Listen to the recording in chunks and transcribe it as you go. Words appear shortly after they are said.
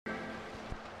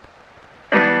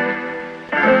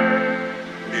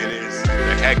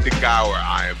Hectic Hour.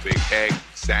 I am Big Heck.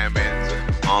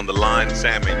 Sandman's on the line.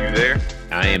 Sandman, you there?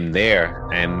 I am there.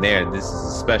 This is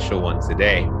a special one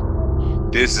today.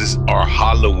 This is our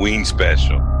Halloween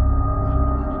special.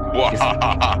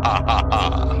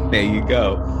 There you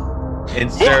go.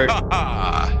 Insert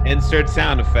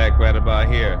sound effect right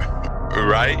about here.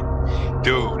 Right?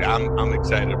 Dude, I'm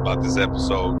excited about this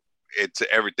episode. It's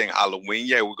everything Halloween.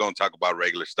 Yeah, we're going to talk about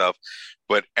regular stuff,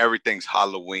 but everything's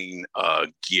Halloween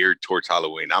geared towards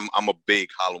Halloween. I'm a big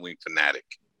Halloween fanatic.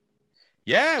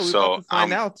 Yeah, we're about to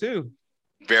find out too.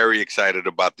 Very excited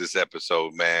about this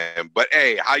episode, man. But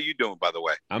hey, how you doing, by the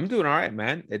way? I'm doing all right,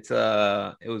 man. It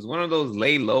was one of those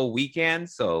lay low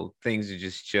weekends, so things are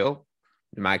just chill.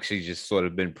 I'm actually just sort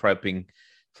of been prepping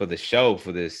for the show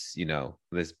for this,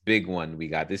 this big one we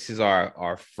got. This is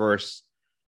our first.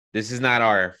 This is not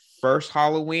our first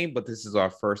Halloween, but this is our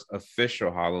first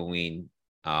official Halloween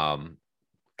cast.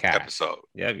 Episode.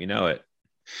 Yeah, you know it.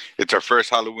 It's our first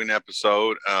Halloween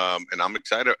episode, and I'm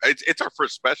excited. It's our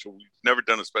first special. We've never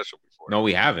done a special before. No,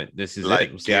 we haven't. This is like,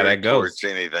 it. We'll see how that goes.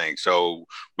 Anything. So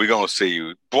we're gonna see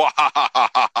you.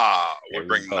 We're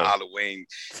bringing the Halloween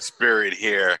spirit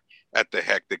here at the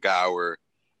Hectic Hour.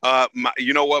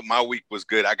 You know what? My week was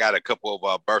good. I got a couple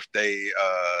of birthday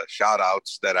shout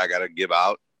outs that I gotta give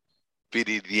out.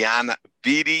 Vidi Diana,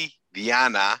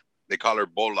 they call her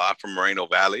Bola from Moreno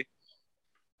Valley.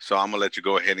 So I'm gonna let you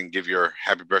go ahead and give your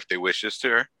happy birthday wishes to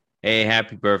her. Hey,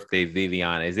 happy birthday,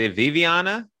 Viviana. Is it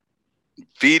Viviana?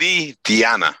 Vidi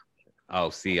Diana.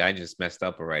 Oh, see, I just messed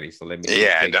up already. So let me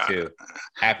take two.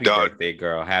 Happy birthday,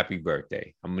 girl. Happy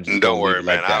birthday. I'm gonna just don't worry,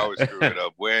 man. I always screw it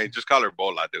up. Just call her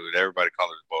Bola, dude. Everybody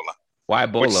calls her Bola. Why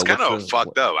Bola? Which is kind of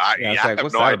fucked up. I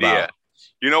have no idea. About?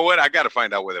 You know what? I got to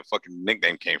find out where the fucking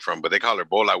nickname came from, but they call her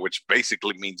Bola, which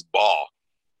basically means ball.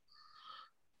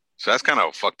 So that's kind of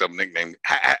a fucked up nickname.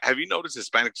 Have you noticed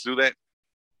Hispanics do that?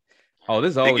 Oh,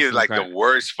 this is always they give like the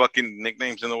worst fucking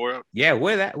nicknames in the world. Yeah,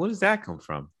 where does that come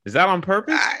from? Is that on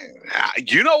purpose?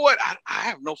 You know what? I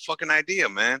have no fucking idea,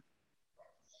 man.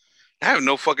 I have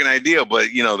no fucking idea, but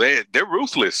they're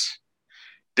ruthless.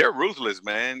 They're ruthless,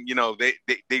 man.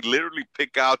 They literally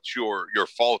pick out your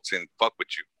faults and fuck with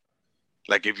you.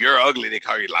 Like if you're ugly, they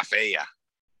call you La Fea.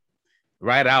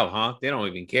 Right out, huh? They don't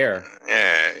even care.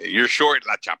 Yeah, you're short,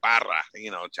 La Chaparra.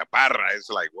 Chaparra is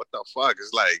like, what the fuck?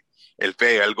 It's like El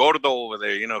Feo, El Gordo over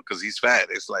there, because he's fat.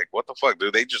 It's like, what the fuck,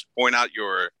 dude? They just point out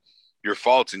your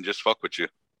faults and just fuck with you.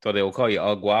 So they will call you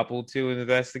El Guapo too, if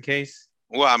that's the case?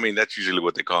 Well, I mean, that's usually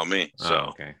what they call me. So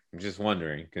okay. I'm just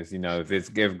wondering, because, if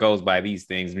it goes by these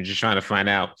things, I'm just trying to find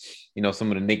out,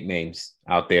 some of the nicknames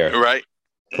out there. Right.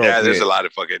 Yeah, there's a lot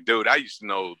of fucking, dude. I used to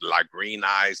know La Green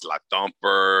Eyes, La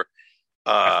Thumper.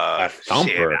 La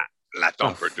Thumper. La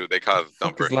Thumper, dude. They call it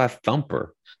Thumper. La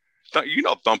Thumper. You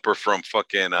know Thumper from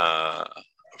fucking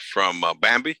from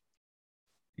Bambi?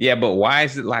 Yeah, but why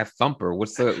is it La Thumper?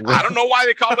 I don't know why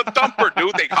they call it Thumper,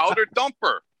 dude. They called her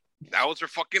Thumper. That was her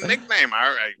fucking nickname.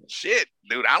 Shit,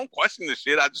 dude. I don't question this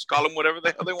shit. I just call them whatever the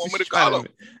hell they want me to call them.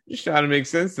 Just trying to make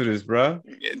sense to this, bro.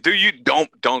 Yeah, dude, you don't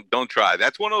try.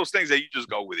 That's one of those things that you just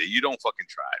go with it. You don't fucking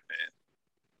try, man.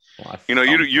 Well,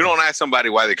 you don't ask somebody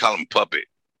why they call him Puppet.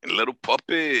 And Little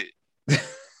Puppet.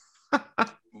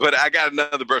 But I got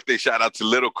another birthday shout out to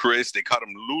Little Chris. They called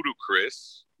him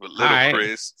Ludacris. But Little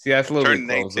Chris. See, that's a little bit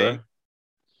closer.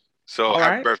 So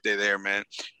happy birthday there, man.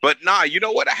 But you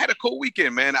know what? I had a cool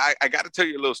weekend, man. I got to tell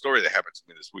you a little story that happened to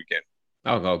me this weekend.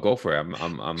 Oh, go for it.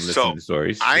 I'm listening to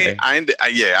stories. I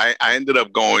ended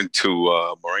up going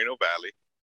to Moreno Valley,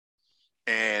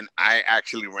 and I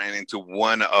actually ran into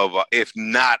one of, if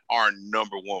not our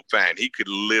number one fan. He could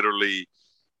literally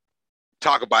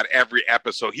talk about every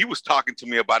episode. He was talking to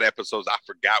me about episodes I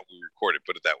forgot we recorded,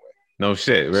 put it that way. No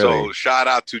shit, really? So shout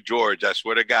out to George. I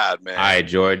swear to God, man. All right,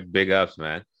 George, big ups,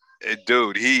 man.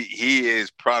 Dude, he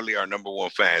is probably our number one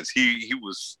fans. He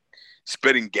was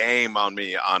spitting game on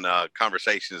me on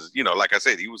conversations. Like I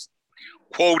said, he was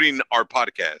quoting our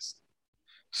podcast.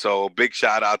 So big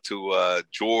shout out to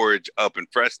George up in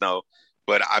Fresno.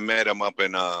 But I met him up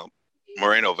in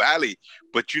Moreno Valley.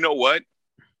 But you know what?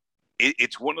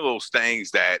 It's one of those things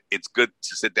that it's good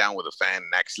to sit down with a fan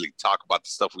and actually talk about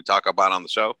the stuff we talk about on the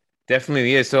show.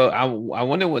 Definitely is. So I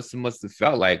wonder what it must have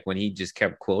felt like when he just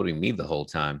kept quoting me the whole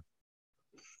time.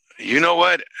 You know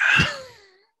what?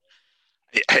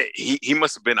 He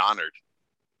must have been honored.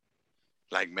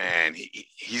 Like, man,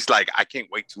 he's like, I can't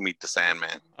wait to meet the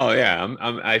Sandman. Oh yeah,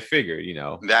 I figured,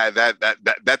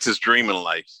 that's his dream in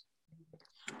life.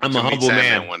 I'm a humble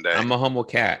man. One day. I'm a humble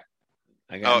cat.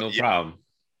 I got no problem.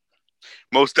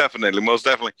 Most definitely.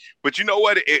 But you know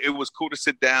what? It was cool to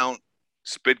sit down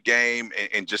spit game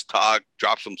and just talk,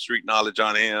 drop some street knowledge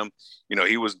on him.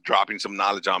 He was dropping some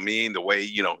knowledge on me and the way,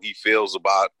 he feels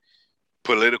about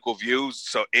political views.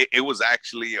 So it was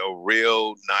actually a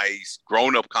real nice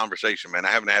grown-up conversation, man. I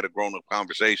haven't had a grown-up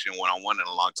conversation one-on-one in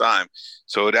a long time.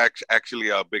 So it actually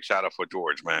a big shout out for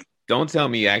George, man. Don't tell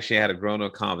me you actually had a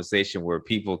grown-up conversation where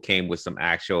people came with some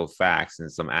actual facts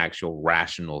and some actual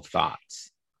rational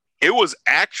thoughts. It was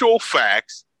actual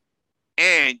facts.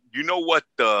 And you know what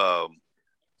the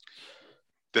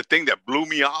thing that blew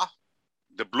me away,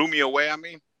 blew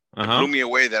me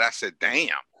away that I said, damn,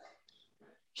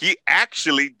 he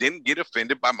actually didn't get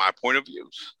offended by my point of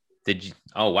views. Did you?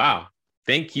 Oh, wow.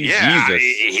 Thank you, yeah, Jesus.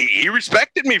 He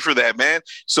respected me for that, man.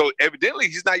 So evidently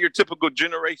he's not your typical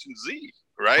Generation Z,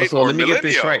 right? So let me get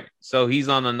this right. So he's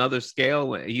on another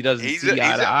scale. He doesn't see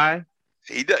eye to eye.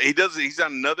 He does. He's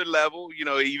on another level,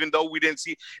 even though we didn't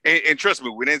see, and trust me,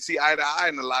 we didn't see eye to eye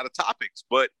in a lot of topics,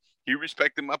 but he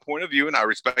respected my point of view and I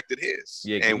respected his.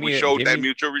 Yeah, and we showed that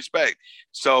mutual respect.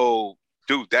 So,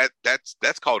 dude,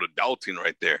 that's called adulting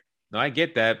right there. No, I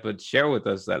get that, but share with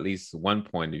us at least one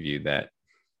point of view that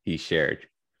he shared.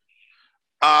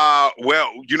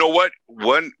 Well, you know what?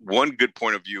 One good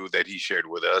point of view that he shared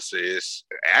with us is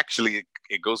actually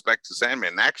it goes back to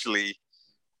Sandman. Actually,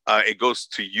 it goes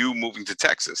to you moving to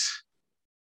Texas.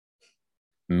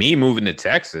 Me moving to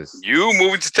Texas? You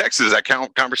moving to Texas. That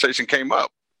conversation came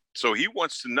up. So he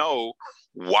wants to know,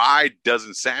 why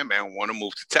doesn't Sandman want to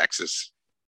move to Texas?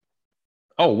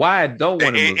 Oh, why I don't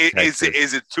want to move to Texas?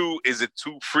 Is it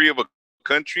too free of a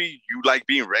country? You like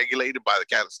being regulated by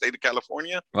the state of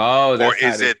California? Oh, or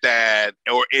is it that?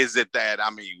 I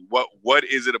mean, what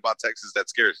is it about Texas that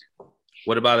scares you?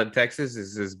 What about in Texas?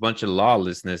 Is this bunch of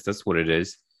lawlessness? That's what it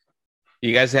is.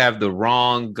 You guys have the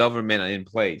wrong government in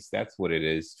place. That's what it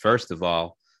is. First of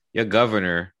all, your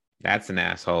governor, that's an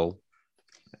asshole.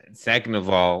 Second of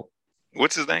all,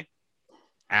 what's his name?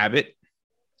 Abbott.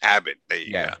 There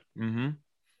you go. Mm-hmm.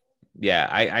 Yeah,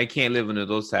 I can't live under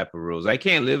those type of rules. I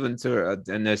can't live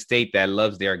in a state that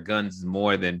loves their guns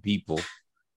more than people.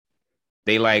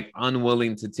 They like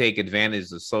unwilling to take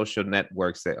advantage of social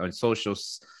networks that are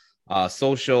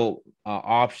social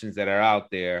options that are out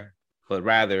there,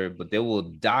 but they will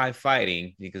die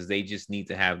fighting because they just need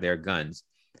to have their guns.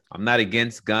 I'm not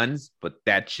against guns, but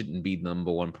that shouldn't be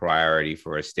number one priority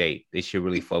for a state. They should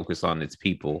really focus on its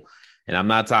people. And I'm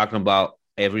not talking about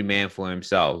every man for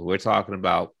himself. We're talking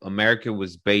about America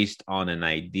was based on an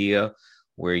idea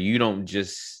where you don't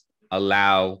just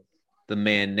allow the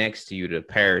man next to you to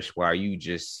perish while you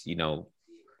just, make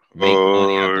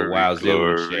money out the wild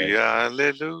zero shit.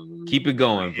 Hallelujah. Keep it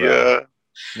going, bro. Yeah.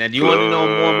 Now, do you want to know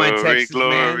more of my Texas,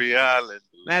 man? Hallelujah.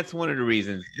 That's one of the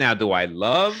reasons. Now, do I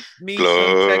love me some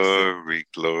Texas?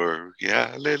 Glory,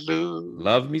 hallelujah.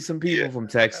 Love me some people from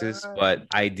Texas, but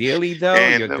ideally, though,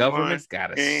 your government's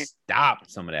got to stop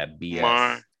some of that BS.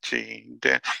 Marching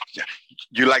down.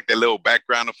 You like that little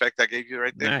background effect I gave you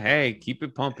right there? Hey, keep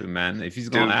it pumping, man. If he's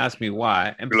going to ask me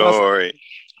why. And glory. Plus,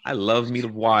 I love me the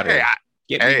water.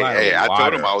 I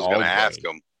told him I was going to ask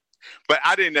him. But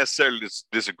I didn't necessarily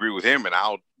disagree with him, and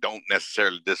I don't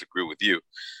necessarily disagree with you.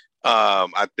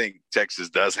 I think Texas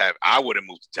does have. I wouldn't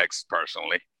move to Texas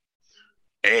personally.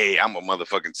 Hey, I'm a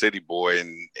motherfucking city boy,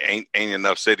 and ain't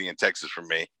enough city in Texas for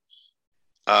me.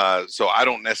 So I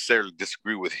don't necessarily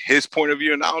disagree with his point of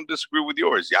view, and I don't disagree with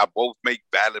yours. Y'all both make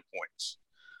valid points.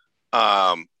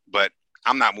 But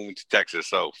I'm not moving to Texas,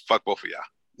 so fuck both of y'all.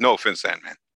 No offense,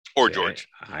 Sandman or George.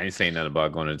 I ain't saying nothing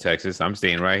about going to Texas. I'm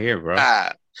staying right here, bro.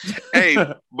 Hey,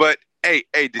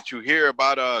 did you hear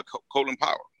about Colin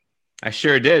Powell? I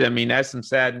sure did. I mean, that's some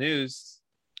sad news.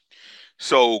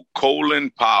 So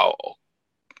Colin Powell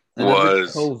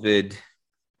was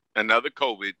another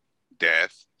COVID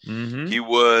death. Mm-hmm. He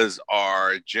was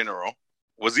our general.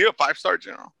 Was he a 5-star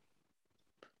general?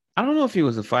 I don't know if he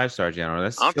was a 5-star general.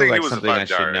 That's I don't think like he was something a I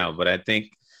should know. But I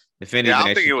think if anything, I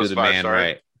don't think he was the man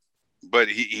right. But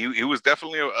he was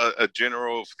definitely a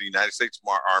general for the United States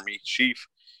Army chief.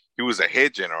 He was a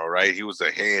head general, right? He was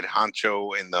a head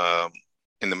honcho in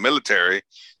the military,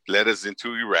 led us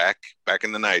into Iraq back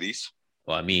in the 90s.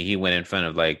 Well, I mean, he went in front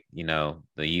of the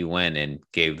UN and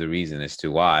gave the reason as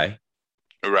to why.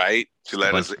 Right. To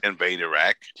let us invade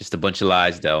Iraq. Just a bunch of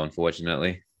lies, though,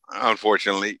 unfortunately.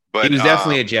 But he was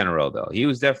definitely a general, though. He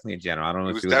was definitely a general. I don't know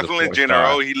if he was definitely a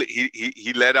general.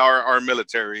 He led our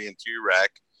military into Iraq.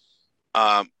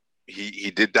 He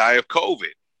did die of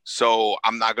COVID. So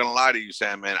I'm not gonna lie to you,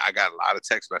 Sam, man. I got a lot of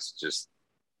text messages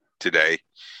today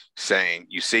saying,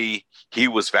 you see, he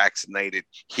was vaccinated.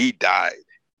 He died.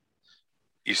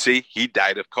 You see, he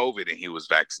died of COVID and he was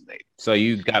vaccinated. So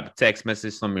you got text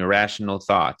message from irrational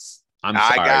thoughts. I'm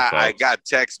sorry, I folks. got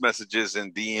text messages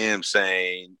and DMs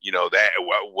saying, that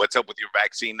what's up with your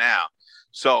vaccine now?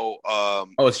 So Oh,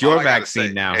 it's all your I gotta say,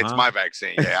 vaccine now, it's huh? my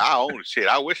vaccine. Yeah, I own it. Shit,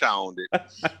 I wish I owned it.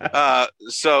 All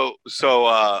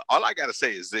I gotta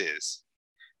say is this: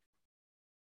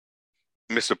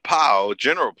 Mr. Powell,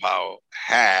 General Powell,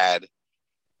 had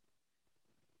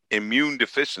immune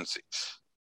deficiencies.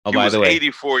 Oh, He by was the way,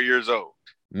 84 years old.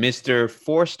 Mr.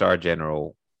 Four-star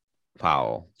General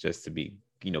Powell, just to be,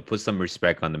 put some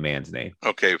respect on the man's name.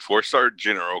 Okay, four-star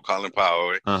General Colin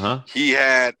Powell. Uh-huh. He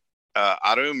had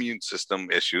autoimmune system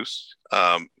issues.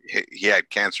 He had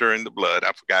cancer in the blood.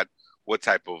 I forgot what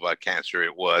type of cancer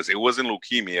it was. It wasn't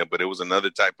leukemia, but it was another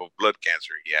type of blood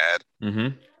cancer he had.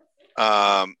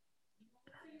 Mm-hmm.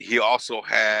 He also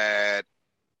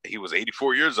he was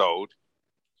 84 years old,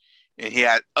 and he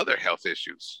had other health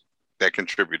issues that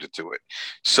contributed to it.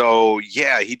 So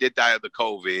yeah, he did die of the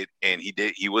COVID, and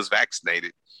he was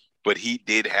vaccinated, but he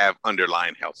did have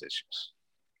underlying health issues.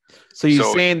 So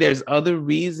you're saying there's other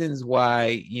reasons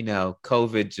why,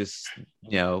 COVID just,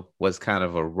 was kind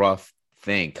of a rough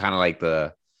thing, kind of like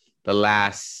the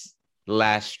last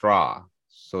straw,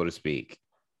 so to speak.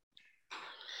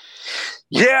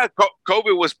 Yeah,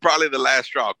 COVID was probably the last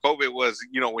straw. COVID was,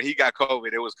 when he got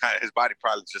COVID, it was kind of his body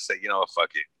probably just said, fuck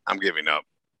it, I'm giving up.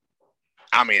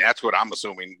 I mean, that's what I'm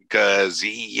assuming because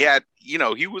he had, he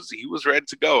was ready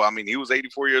to go. I mean, he was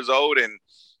 84 years old and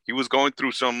he was going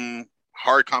through some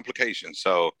hard complications.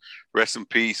 So rest in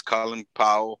peace, Colin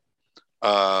Powell.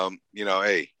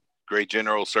 Hey, great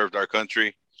general, served our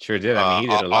country. Sure did. I mean,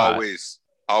 he did a lot.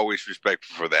 Always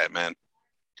respectful for that, man.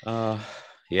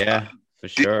 Yeah, for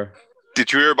sure.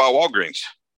 Did you hear about Walgreens?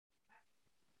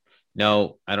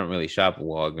 No, I don't really shop at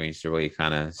Walgreens to really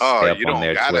kind of stay up on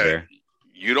their Twitter.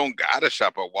 You don't gotta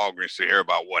shop at Walgreens to hear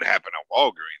about what happened at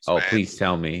Walgreens. Oh, man. Please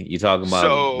tell me. You talking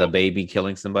about the baby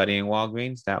killing somebody in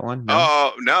Walgreens? That one?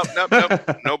 No? No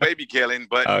baby killing.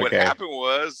 But okay. What happened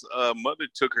was a mother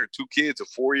took her two kids, a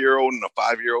 4-year-old and a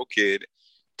 5-year-old kid,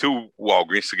 to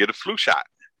Walgreens to get a flu shot.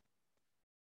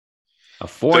 A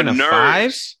 4 and a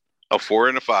 5? A 4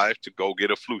 and a 5 to go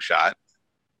get a flu shot,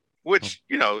 which,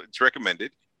 it's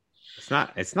recommended.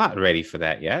 It's not ready for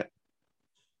that yet.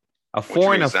 A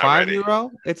 4 and a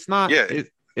 5-year-old? It's not. Yeah.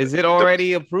 Is it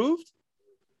already approved?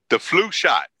 The flu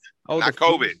shot. Oh, not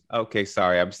COVID. Okay,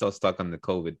 sorry. I'm still stuck on the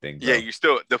COVID thing. Bro. Yeah,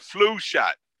 the flu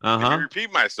shot. Let me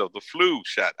repeat myself. The flu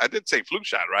shot. I did say flu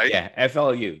shot, right? Yeah,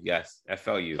 FLU. Yes,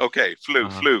 FLU. Okay, flu.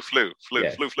 The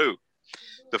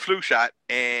flu shot.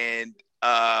 And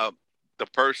the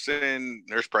person,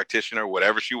 nurse practitioner,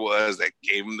 whatever she was that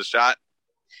gave him the shot,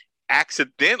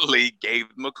 accidentally gave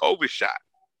him a COVID shot.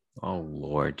 Oh,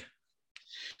 Lord.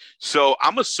 So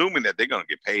I'm assuming that they're going to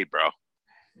get paid, bro.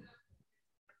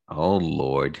 Oh,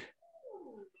 Lord.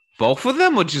 Both of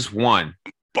them or just one?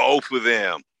 Both of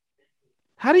them.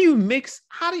 How do you mix?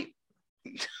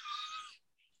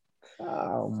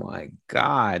 Oh, my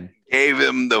God. Gave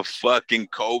him the fucking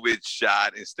COVID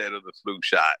shot instead of the flu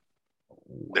shot.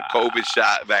 Wow. The COVID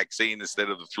shot vaccine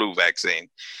instead of the flu vaccine.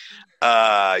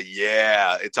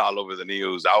 Yeah, it's all over the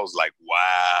news. I was like,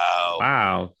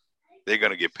 wow. They're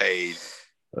going to get paid.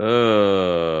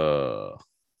 Why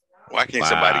can't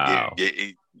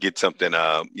somebody get something,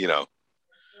 I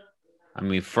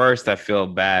mean, first, I feel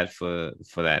bad for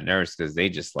that nurse because they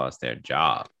just lost their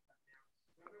job.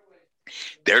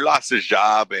 They lost their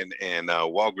job, and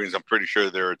Walgreens, I'm pretty sure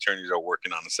their attorneys are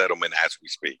working on a settlement as we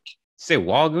speak. Say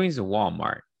Walgreens or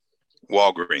Walmart?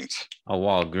 Walgreens. Oh,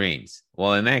 Walgreens.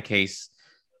 Well, in that case,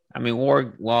 I mean,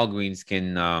 Walgreens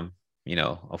can,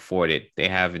 afford it. They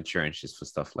have insurance just for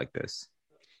stuff like this.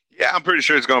 Yeah, I'm pretty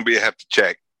sure it's going to be a hefty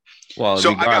check. Well,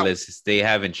 regardless, they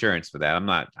have insurance for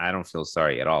that. I don't feel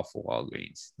sorry at all for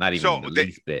Walgreens. Not even the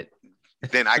least bit.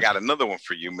 Then I got another one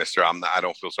for you, mister. I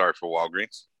don't feel sorry for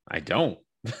Walgreens. I don't.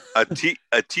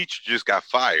 A teacher just got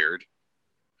fired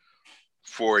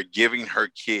for giving her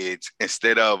kids,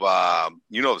 instead of,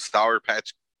 the Sour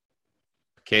Patch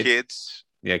Kids.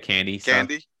 Yeah, candy.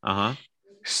 Candy? Uh-huh.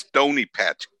 Stony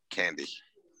Patch candy.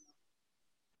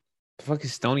 The fuck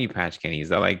is Stony Patch candy? Is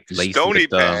that like laced Stony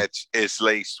Patch is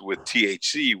laced with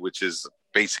THC, which is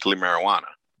basically marijuana.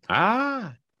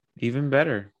 Ah, even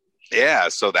better. Yeah,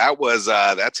 so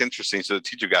that's interesting. So the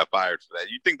teacher got fired for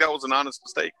that. You think that was an honest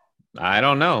mistake? I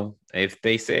don't know. If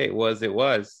they say it was, it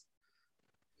was.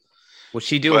 What's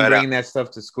she doing bringing that stuff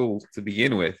to school to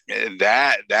begin with?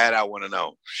 That I want to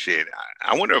know. Shit,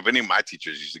 I wonder if any of my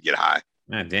teachers used to get high.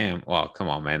 Man, damn. Well, come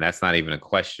on, man. That's not even a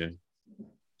question.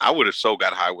 I would have so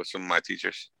got high with some of my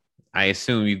teachers. I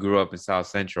assume you grew up in South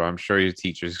Central. I'm sure your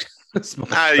teachers.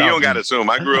 Nah, you don't got to assume.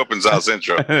 I grew up in South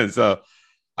Central. So,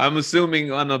 I'm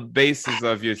assuming on the basis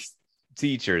of your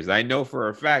teachers. I know for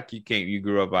a fact you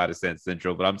grew up out of Sense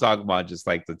Central, but I'm talking about just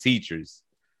like the teachers.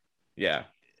 Yeah.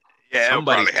 Yeah, they were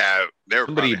somebody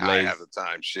probably high blaze. half the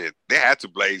time. Shit, they had to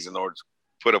blaze in order to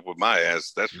put up with my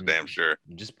ass. That's for damn sure.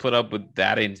 Just put up with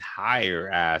that entire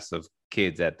ass of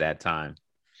kids at that time.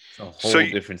 It's a So, whole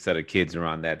different set of kids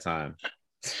around that time.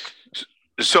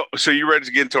 so you ready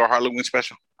to get into our Halloween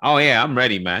special? Oh yeah, I'm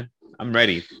ready, man. I'm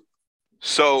ready.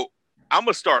 So I'm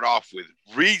gonna start off with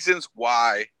reasons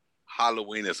why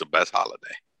Halloween is the best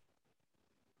holiday.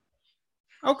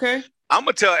 Okay. I'm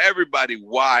gonna tell everybody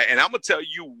why, and I'm gonna tell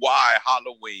you why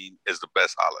Halloween is the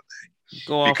best holiday.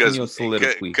 Go off on your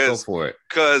soliloquy. Go for it.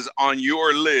 Because on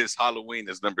your list, Halloween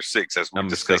is number 6, as we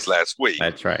discussed last week.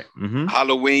 That's right. Mm-hmm.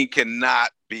 Halloween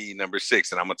cannot be number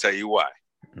 6, and I'm gonna tell you why.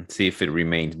 Let's see if it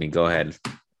remains me. Go ahead.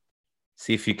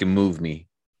 See if you can move me.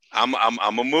 I'm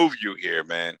gonna move you here,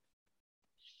 man.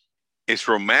 It's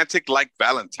romantic like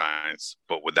Valentine's,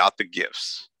 but without the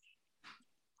gifts.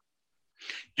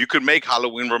 You could make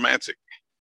Halloween romantic,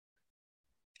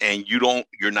 and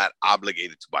you're not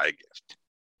obligated to buy a gift.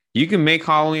 You can make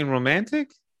Halloween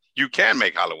romantic? You can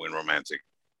make Halloween romantic.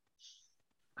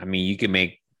 I mean, you can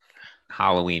make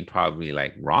Halloween probably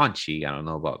like raunchy. I don't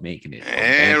know about making it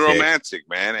romantic,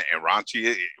 man. And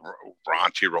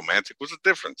raunchy, romantic. What's the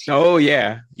difference? Oh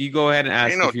yeah, you go ahead and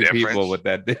ask a few people what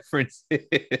that difference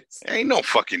is. Ain't no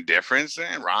fucking difference,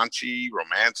 man. Raunchy,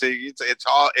 romantic.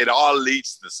 It all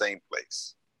leads to the same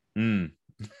place.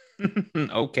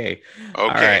 Okay. All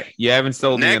right. You haven't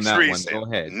sold me on that one. Go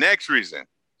ahead. Next reason.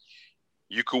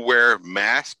 You could wear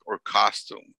mask or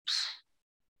costumes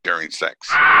during sex.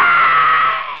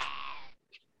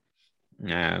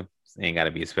 Nah, ain't got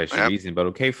to be a special reason, but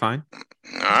okay, fine.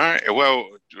 All right. Well,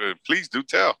 please do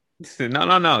tell.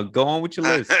 No. Go on with your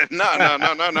list. No.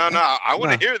 I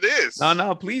want to hear this.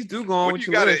 No. Please do go on with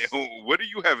your list. What do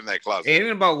you have in that closet? It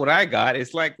ain't about what I got.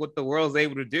 It's like what the world's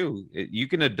able to do. You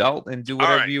can adult and do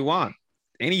whatever you want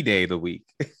any day of the week.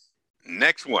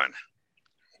 Next one.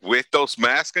 With those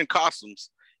masks and costumes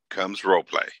comes role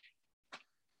play.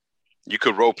 You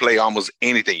could role play almost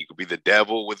anything. You could be the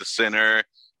devil with a sinner.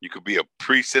 You could be a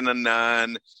priest and a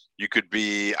nun. You could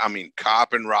be,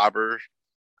 cop and robber.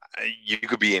 You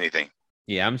could be anything.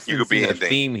 Yeah, I'm sensing a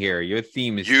theme here. Your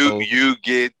theme is you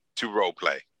get to role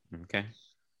play. Okay.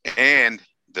 And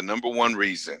the number one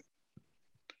reason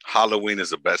Halloween is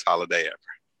the best holiday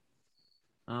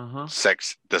ever.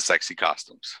 The sexy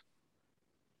costumes.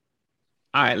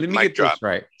 All right, let me get this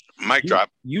right. Mic drop.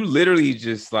 You literally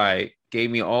just like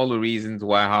gave me all the reasons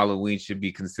why Halloween should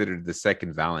be considered the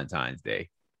second Valentine's Day.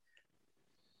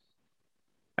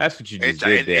 That's what you just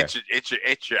did there.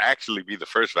 It should actually be the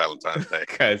first Valentine's Day.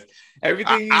 Because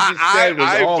everything you just said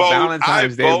was all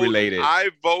Valentine's Day related. I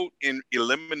vote in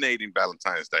eliminating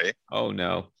Valentine's Day. Oh,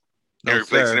 no. And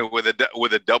replacing it with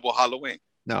a double Halloween.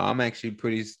 No, I'm actually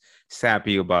pretty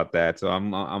sappy about that. So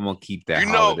I'm going to keep that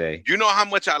holiday. You know how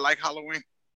much I like Halloween?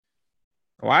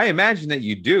 Well, I imagine that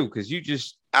you do because you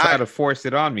just try to force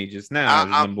it on me just now.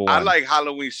 Number one. I like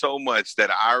Halloween so much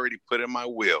that I already put in my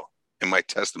will, in my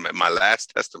testament, my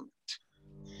last testament,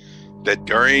 that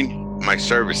during my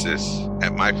services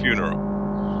at my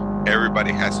funeral,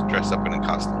 everybody has to dress up in a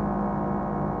costume.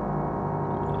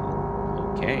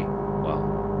 Okay.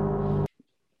 Well,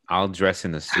 I'll dress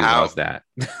in a suit. How's that?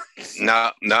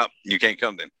 No, you can't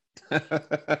come then.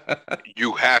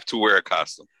 You have to wear a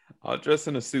costume. I'll dress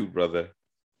in a suit, brother.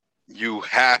 You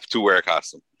have to wear a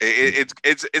costume.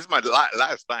 It's my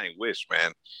last dying wish,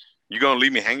 man. You gonna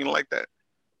leave me hanging like that?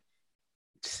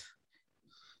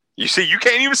 You see, you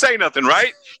can't even say nothing,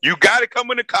 right? You got to come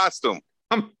in a costume.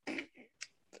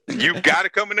 You got to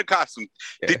come in a costume.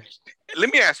 Yeah.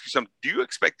 Let me ask you something. Do you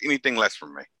expect anything less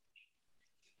from me?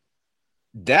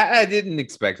 That I didn't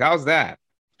expect. How's that?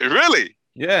 Really?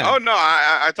 Yeah. Oh, no.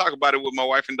 I talk about it with my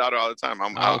wife and daughter all the time. I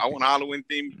want a Halloween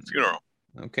themed funeral.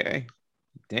 Okay.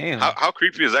 Damn. How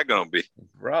creepy is that going to be?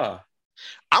 Bruh.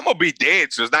 I'm going to be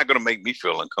dead, so it's not going to make me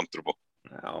feel uncomfortable.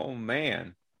 Oh,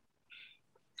 man.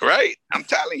 Right? I'm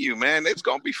telling you, man, it's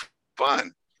going to be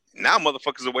fun. Now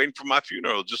motherfuckers are waiting for my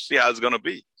funeral. Just see how it's going to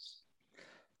be.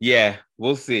 Yeah,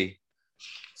 we'll see.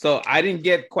 So I didn't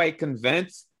get quite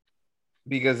convinced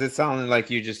because it sounded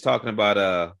like you're just talking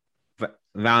about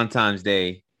Valentine's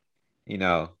Day, with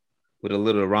a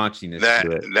little raunchiness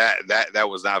to it. That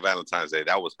was not Valentine's Day.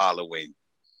 That was Halloween.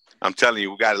 I'm telling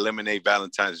you, we got to eliminate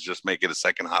Valentine's and just make it a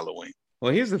second Halloween.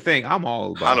 Well, here's the thing. I'm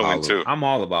all about Halloween too. I'm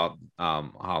all about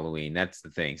Halloween. That's the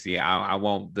thing. See, I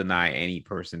won't deny any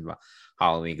person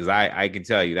Halloween because I can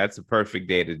tell you that's a perfect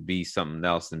day to be something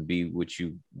else and be what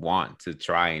you want to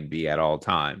try and be at all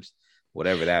times.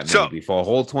 whatever that may So be. For a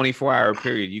whole 24-hour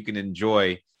period, you can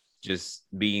enjoy just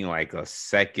being like a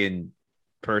second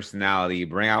personality.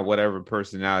 Bring out whatever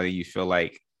personality you feel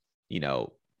like,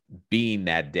 being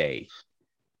that day.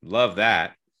 Love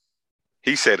that.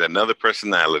 he said another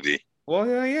personality.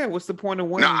 Well, yeah. What's the point of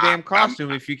No, wearing a damn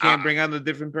costume if you can't bring out a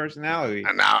different personality?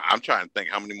 Now I'm trying to think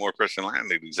how many more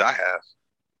personalities I have.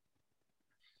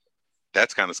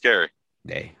 That's kind of scary.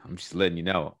 Hey, I'm just letting you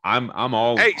know. I'm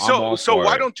all. Hey, so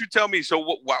why it. don't you tell me?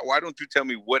 So why don't you tell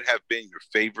me what have been your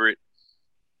favorite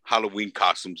Halloween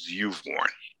costumes you've worn?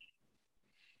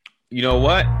 You know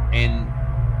what? And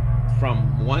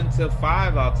from 1 to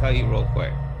 5, I'll tell you real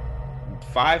quick.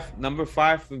 Number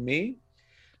 5 for me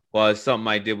was something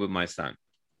I did with my son.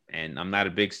 And I'm not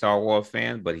a big Star Wars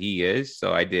fan, but he is.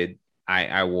 So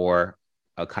I wore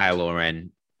a Kylo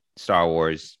Ren Star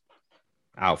Wars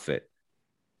outfit.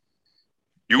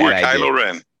 You were Kylo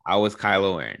Ren. I was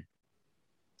Kylo Ren.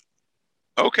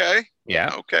 Okay.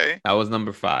 Yeah. Okay. That was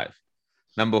number 5.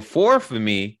 Number 4 for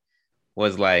me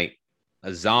was like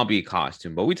a zombie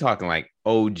costume, but we're talking like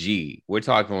OG. We're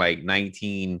talking like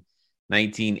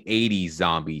 1980s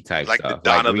zombie type like stuff. Like the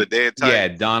Dawn of the Dead type? Yeah,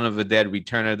 Dawn of the Dead,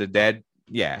 Return of the Dead.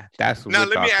 Yeah, that's what now,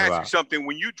 we're let me ask about. you something.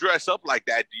 When you dress up like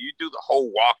that, do you do the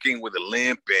whole walking with a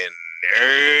limp and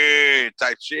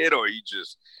type shit, or you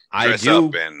just dress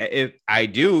up and... If I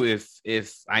need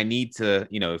to,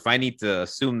 if I need to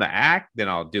assume the act, then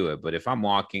I'll do it. But if I'm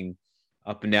walking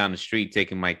up and down the street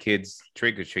taking my kids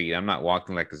trick or treat, I'm not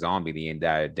walking like a zombie the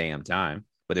entire damn time.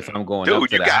 But if I'm going up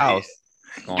to the house,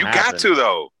 you got to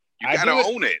though. You got to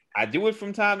own it. I do it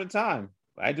from time to time.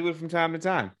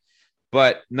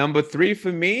 But number 3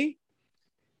 for me,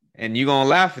 and you're going to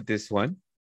laugh at this one,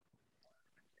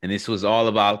 and this was all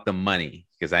about the money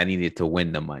because I needed to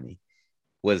win the money,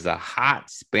 was a hot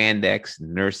spandex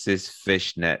nurse's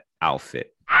fishnet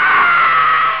outfit.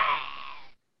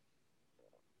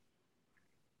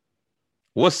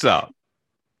 What's up?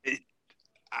 I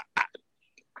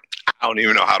don't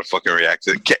even know how to fucking react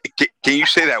to it. Can you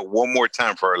say that one more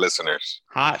time for our listeners?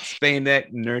 Hot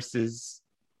spandex nurse's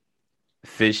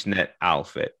fishnet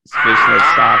outfit. Fishnet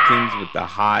stockings with the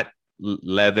hot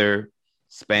leather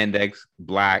spandex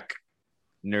black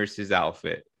nurse's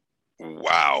outfit.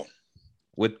 Wow.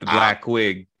 With the black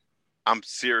wig. I'm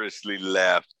seriously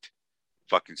left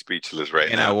fucking speechless right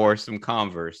now. And I wore some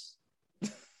Converse.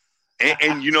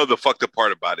 And you know the fucked up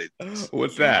part about it.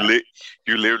 What's that?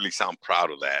 You literally sound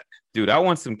proud of that. Dude, I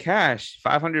want some cash.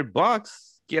 $500.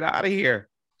 Get out of here.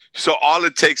 So all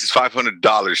it takes is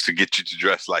 $500 to get you to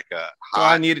dress like a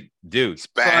hot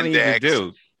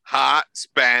spandex. Hot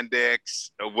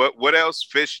spandex. What else?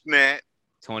 Fishnet.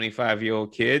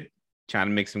 25-year-old kid trying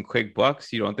to make some quick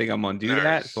bucks. You don't think I'm gonna do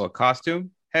that for a costume?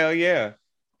 Hell yeah.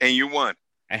 And you won.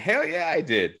 Hell yeah, I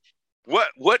did. What?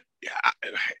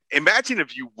 Imagine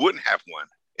if you wouldn't have won.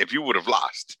 If you would have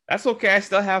lost. That's okay. I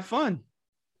still have fun.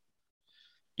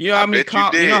 You know how many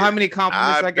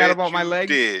compliments I got about my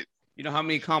legs? Did. You know how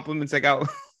many compliments I got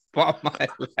about my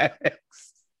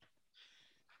legs?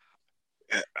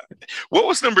 What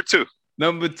was number 2?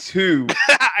 Number 2.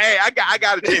 Hey, I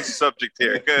got to change the subject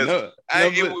here because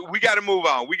we got to move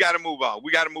on. We got to move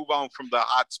on from the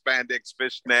hot spandex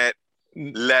fishnet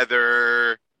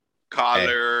leather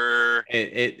collar. Hey,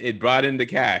 it brought in the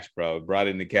cash, bro. It brought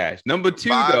in the cash. Number 2,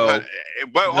 though.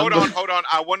 But hold on.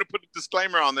 I want to put a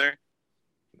disclaimer on there.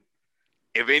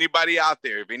 If anybody out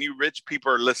there, if any rich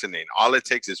people are listening, all it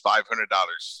takes is $500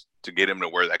 to get him to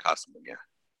wear that costume again.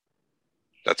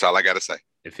 That's all I got to say.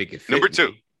 If it could fit Number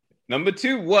 2. Number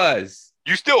 2 was...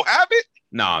 You still have it?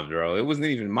 Nah, bro. It wasn't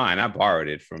even mine. I borrowed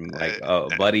it from like a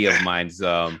buddy of mine's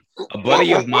mom. A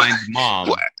buddy of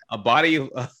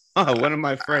one of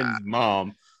my friends'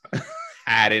 mom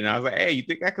had it. And I was like, hey, you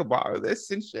think I could borrow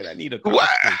this and shit? I need a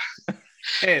costume.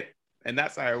 and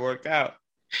that's how it worked out.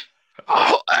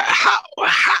 Oh, how?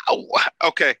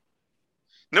 Okay.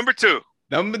 Number 2.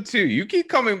 You keep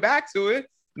coming back to it.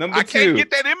 I can't get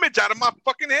that image out of my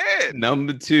fucking head.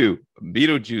 Number 2,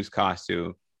 Beetlejuice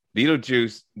costume.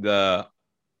 Beetlejuice, the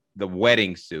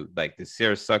wedding suit, like the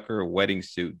seersucker wedding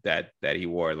suit that he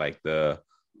wore, like the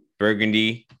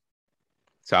burgundy.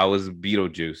 So I was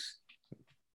Beetlejuice.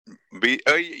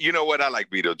 You know what? I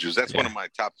like Beetlejuice. That's one of my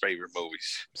top favorite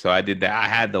movies. So I did that. I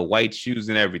had the white shoes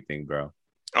and everything, bro.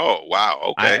 Oh,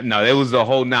 wow. Okay. No, it was the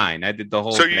whole 9. I did the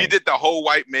whole thing. You did the whole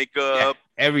white makeup? Yeah,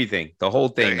 everything. The whole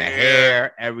thing. The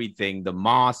hair, everything. The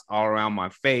moss all around my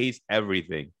face,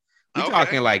 everything. You're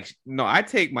talking like, no, I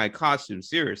take my costume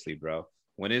seriously, bro.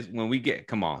 When we get,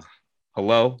 come on.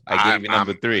 Hello? I gave you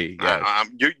number 3. Yes.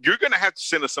 You're going to have to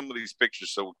send us some of these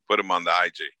pictures so we put them on the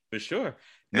IG. For sure.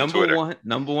 and Twitter.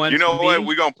 Number one. You know for what? me,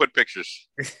 We're gonna put pictures.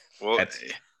 Well,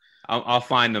 I'll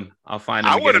find them. I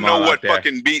want to know what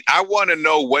fucking beat. I want to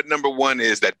know what number one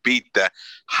is that beat the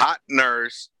hot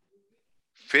nurse,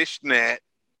 fishnet,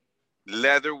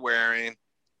 leather wearing,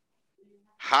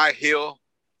 high heel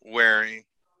wearing.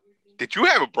 Did you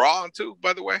have a bra on too?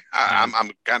 By the way,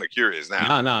 I'm kind of curious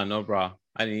now. No bra.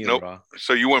 I didn't need a bra.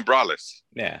 So you went braless.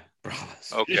 Yeah,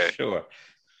 braless. Okay, sure.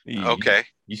 Okay.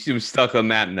 You seem stuck on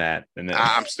that and that.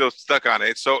 I'm still stuck on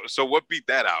it. So what beat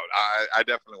that out? I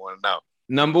definitely want to know.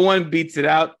 Number one beats it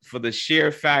out for the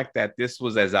sheer fact that this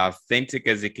was as authentic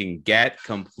as it can get,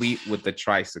 complete with the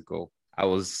tricycle. I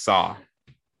was Saw.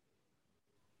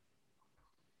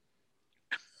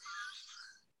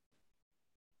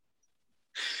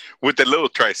 With the little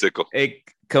tricycle.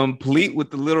 Complete with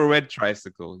the little red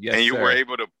tricycle. Yes, and you were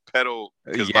able to pedal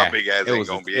because my big ass ain't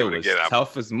going to be able to get up.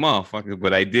 Tough as motherfucker,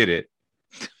 but I did it.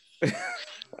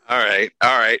 All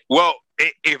right. Well,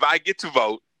 if I get to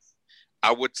vote,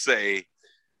 I would say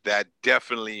that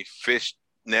definitely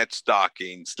fishnet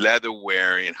stockings, leather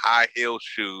wearing, high heel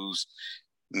shoes,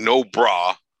 no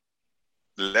bra,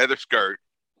 leather skirt,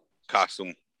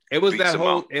 costume. It was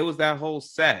that whole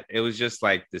set. It was just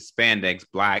like the spandex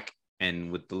black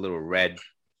and with the little red.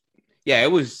 Yeah,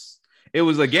 it was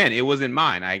again, it wasn't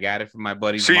mine. I got it from my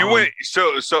buddy's mom. You went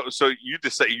so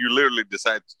you literally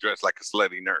decided to dress like a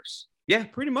slutty nurse. Yeah,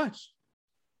 pretty much.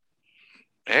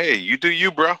 Hey, you do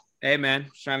you, bro. Hey man,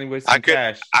 trying to waste some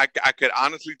cash. I could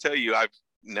honestly tell you I've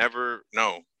never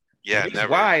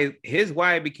His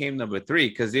why became number 3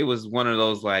 because it was one of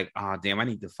those like, oh damn, I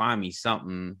need to find me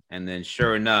something. And then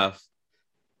sure enough,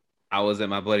 I was at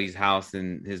my buddy's house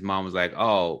and his mom was like,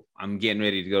 oh, I'm getting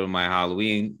ready to go to my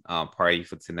Halloween party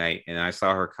for tonight. And I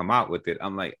saw her come out with it.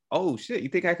 I'm like, oh shit, you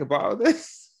think I could borrow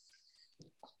this?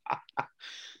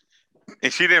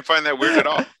 And she didn't find that weird at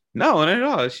all. No, not at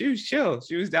all. She was chill.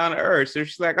 She was down to earth. So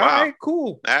she's like, all right,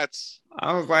 cool. I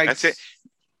was like, that's it.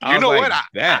 You know what?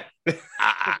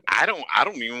 I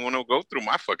don't even want to go through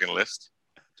my fucking list.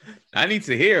 I need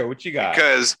to hear what you got.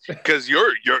 Because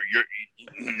you're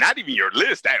not even your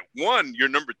list. At one, your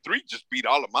number 3 just beat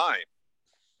all of mine.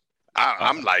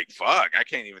 I'm like, fuck. I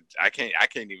can't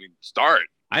even start.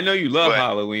 I know you love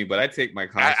Halloween, but I take my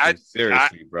costume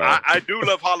seriously, bro. I do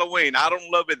love Halloween. I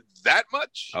don't love it that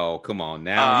much. Oh, come on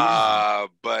now.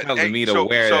 But telling me to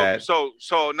wear that. So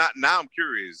now I'm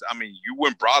curious. I mean, you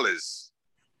went braless.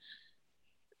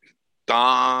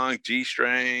 Thong,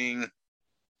 G-string.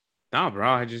 No, bro.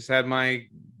 I just had my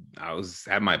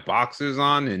boxers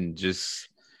on and just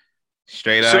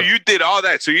straight up. So you did all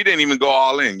that. So you didn't even go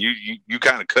all in. You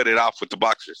kind of cut it off with the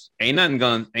boxers. Ain't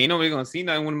nobody gonna see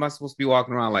nothing. When am I supposed to be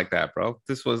walking around like that, bro?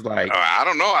 This was like I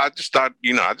don't know. I just thought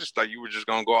you were just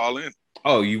gonna go all in.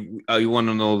 Oh, you want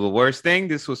to know the worst thing?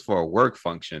 This was for a work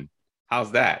function.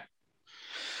 How's that?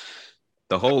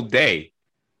 The whole day.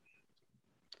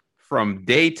 From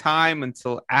daytime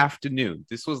until afternoon.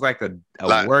 This was like a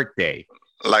work day.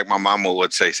 Like my mama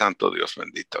would say, Santo Dios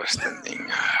bendito este niño.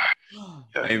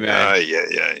 Amen.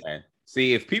 Yeah.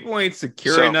 See, if people ain't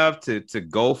secure enough to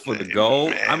go for the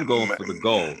goal, I'm going for the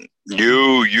goal.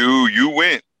 You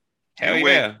win. Hell you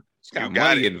yeah. Win. It's got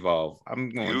money involved. I'm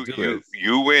going to do it.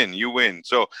 You win.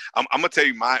 So I'm going to tell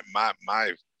you my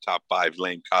top 5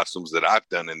 lame costumes that I've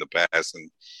done in the past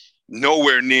and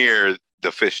nowhere near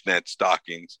the fishnet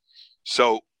stockings.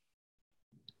 So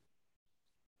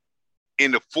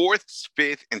in the 4th,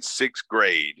 5th, and 6th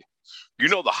grade, you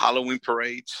know the Halloween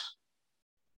parades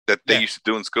that they used to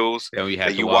do in schools? Yeah,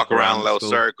 you walk around a little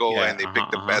circle and they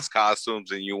pick the best costumes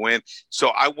and you win. So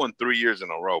I won 3 years in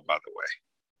a row, by the way.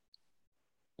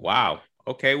 Wow.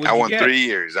 Okay. I won 3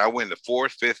 years. I win the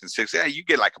 4th, 5th, and 6th. Yeah, you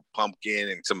get like a pumpkin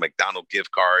and some McDonald's gift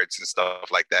cards and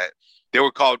stuff like that. They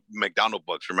were called McDonald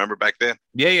books. Remember back then?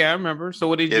 Yeah, I remember. So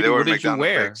what did you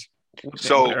wear? Books.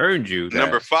 So what earned you that?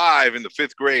 Number 5 in the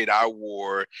 5th grade, I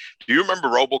wore. Do you remember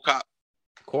RoboCop?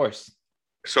 Of course.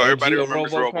 So everybody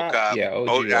remembers RoboCop. Yeah,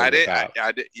 OG RoboCop.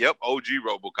 I did. Yep, OG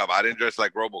RoboCop. I didn't dress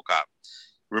like RoboCop.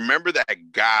 Remember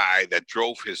that guy that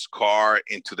drove his car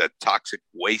into that toxic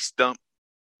waste dump?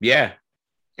 Yeah.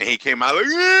 And he came out like,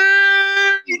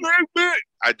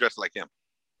 I dressed like him.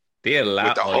 They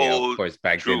allowed, of course,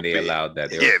 back then they allowed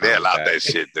that. They allowed that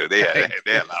shit, dude. They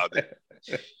allowed it.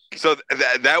 So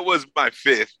that was my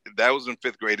 5th. That was in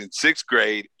 5th grade. In 6th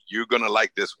grade, you're going to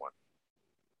like this one.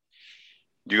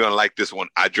 You're going to like this one.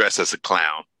 I dress as a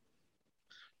clown.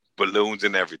 Balloons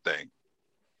and everything.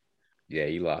 Yeah,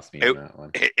 you lost me on that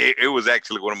one. It was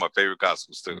actually one of my favorite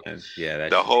costumes, too. Yeah.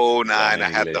 The whole 9. I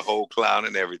had the whole clown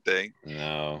and everything.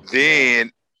 No.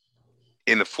 Then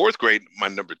in the 4th grade, my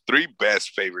number 3 best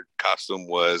favorite costume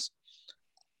was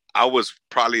I was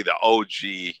probably the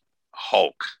OG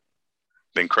Hulk,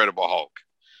 the Incredible Hulk.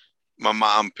 My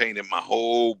mom painted my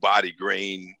whole body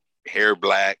green, hair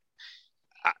black.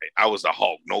 I was the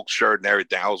Hulk, no shirt and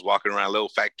everything. I was walking around, little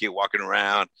fat kid walking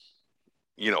around,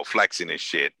 flexing and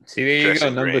shit. See, there you go.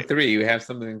 Dressing Number green. 3, you have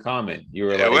something in common. You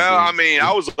were Yeah, like, well, I mean,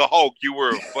 I was a Hulk. You were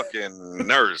a fucking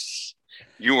nurse.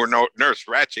 You were Nurse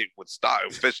Ratchet with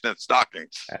fishnet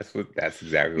stockings. That's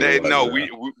exactly what it was.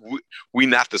 No, we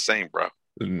not the same, bro.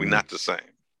 We not the same.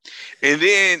 And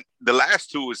then the last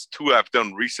two is two I've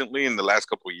done recently in the last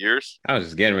couple of years. I was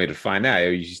just getting ready to find out.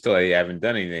 You still haven't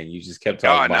done anything. You just kept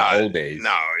talking about old days.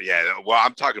 No, yeah. Well,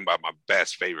 I'm talking about my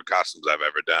best favorite costumes I've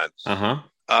ever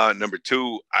done. Number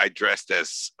 2, I dressed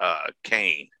as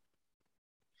Kane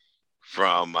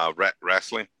from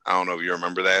wrestling. I don't know if you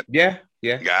remember that. Yeah.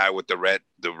 Guy with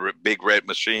the big red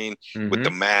machine with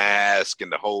the mask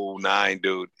and the whole nine,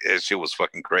 dude. That shit was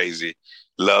fucking crazy.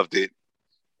 Loved it.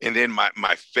 And then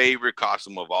my favorite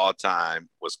costume of all time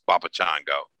was Papa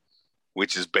Chango,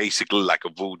 which is basically like a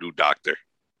voodoo doctor.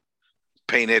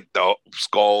 Painted the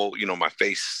skull, my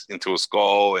face into a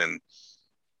skull, and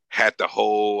had the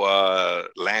whole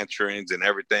lanterns and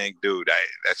everything. Dude,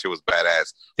 that shit was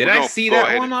badass. Did I see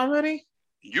that one already?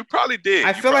 You probably did.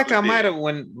 I feel like I might have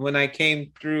when I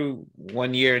came through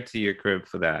one year to your crib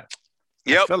for that.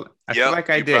 Yep. I feel like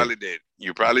I did.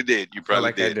 You probably did.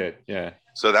 I did. Yeah.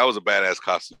 So that was a badass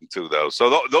costume too, though.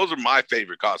 So those are my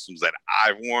favorite costumes that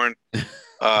I've worn.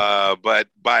 But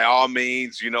by all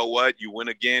means, you know what? You win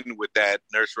again with that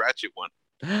Nurse Ratchet one.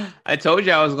 I told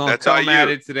you I was going to come at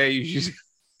it today. You should.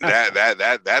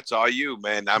 That's all you,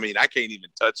 man. I mean, I can't even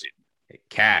touch it.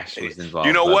 Cash was involved.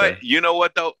 You know what? You know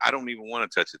what though? I don't even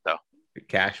want to touch it though.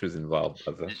 Cash was involved.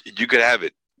 You could have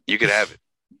it. You could have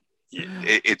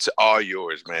it. It's all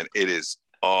yours, man. It is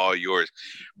all yours.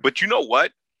 But you know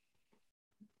what?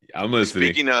 I'm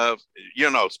listening. Speaking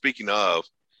of,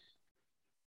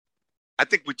 I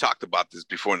think we talked about this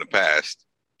before in the past,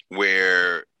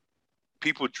 where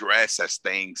people dress as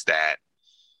things that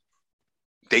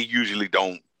they usually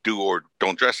don't do or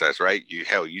don't dress as, right?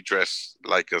 You dress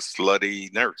like a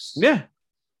slutty nurse. Yeah.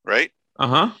 Right?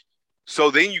 Uh-huh.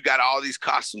 So then you got all these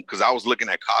costumes, because I was looking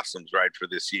at costumes, right, for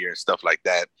this year and stuff like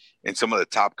that, and some of the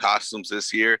top costumes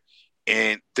this year,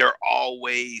 and they're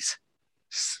always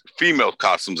female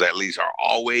costumes, at least, are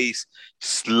always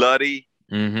slutty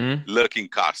looking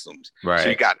costumes. Right. So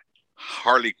you got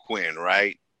Harley Quinn,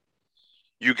 right?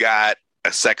 You got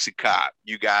a sexy cop.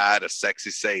 You got a sexy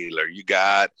sailor. You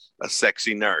got a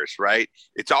sexy nurse, right?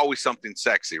 It's always something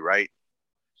sexy, right?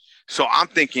 So I'm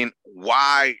thinking,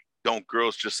 why don't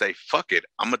girls just say, fuck it,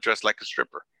 I'm going to dress like a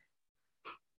stripper?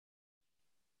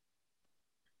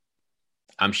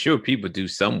 I'm sure people do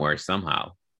somewhere,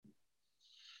 somehow.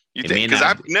 You think? Because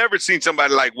I've never seen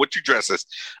somebody like, what you dress as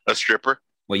a stripper?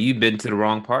 Well, you've been to the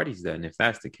wrong parties then, if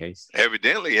that's the case.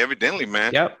 Evidently,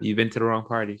 man. Yep, you've been to the wrong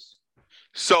parties.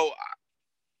 So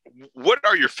what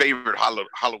are your favorite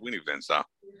Halloween events, though?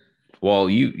 Well,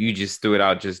 you just threw it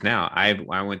out just now.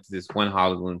 I went to this one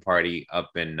Halloween party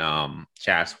up in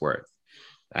Chatsworth.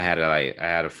 I had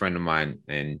a friend of mine,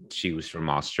 and she was from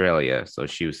Australia, so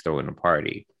she was throwing a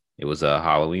party. It was a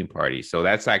Halloween party. So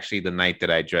that's actually the night that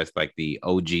I dressed like the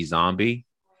OG zombie.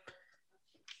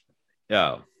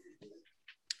 Yo,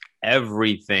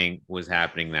 everything was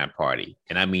happening that party.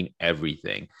 And I mean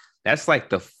everything. That's like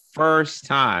the first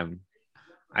time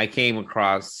I came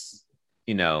across,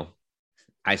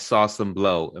 I saw some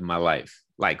blow in my life.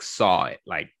 Like saw it,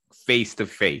 like face to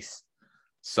face.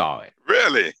 Saw it.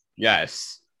 Really?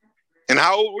 Yes. And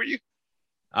how old were you?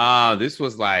 This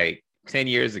was like 10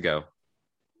 years ago.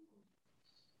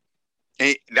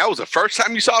 And that was the first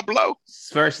time you saw blow?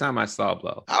 First time I saw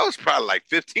blow. I was probably like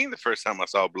 15 the first time I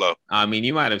saw blow. I mean,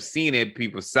 you might have seen it,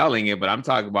 people selling it, but I'm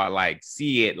talking about like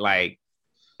see it like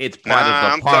it's part of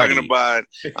the party.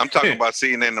 I'm talking about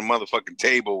seeing it in the motherfucking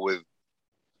table with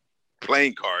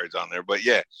playing cards on there. But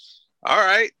yeah, all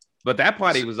right. But that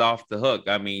party was off the hook.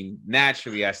 I mean,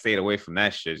 naturally, I stayed away from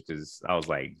that shit because I was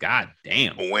like, God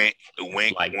damn. Wink,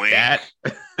 like wink. That.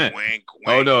 Wink.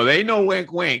 Oh, no, they ain't no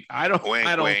wink, wink. I don't. Wink,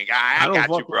 I don't. Wink. I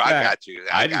got you, bro. I got you.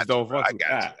 I just don't fuck with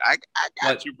that. I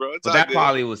got you, bro. But that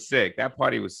party was sick. That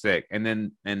party was sick.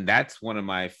 And that's one of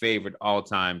my favorite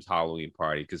all-time Halloween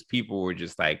party because people were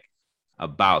just like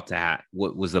about to have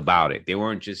what was about it. They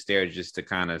weren't just there just to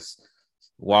kind of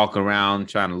walk around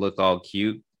trying to look all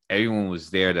cute. Everyone was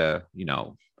there to,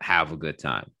 have a good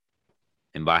time.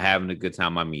 And by having a good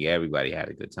time, I mean, everybody had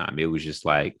a good time. It was just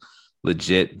like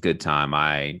legit good time.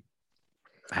 I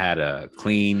had a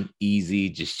clean, easy,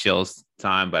 just chill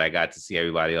time, but I got to see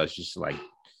everybody else just like,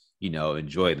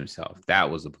 enjoy themselves. That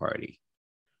was a party.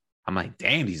 I'm like,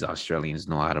 damn, these Australians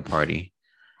know how to party.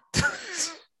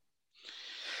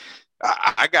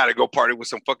 I gotta go party with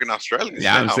some fucking Australians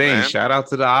Yeah, I'm now, saying, man. shout out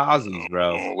to the Aussies,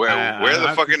 bro. Where the I have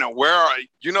to, fucking where are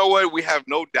you know what? We have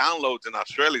no downloads in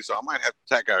Australia, so I might have to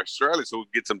tag Australia so we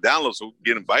can get some downloads so we can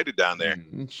get invited down there.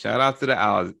 shout out to the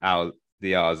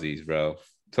Aussies, bro.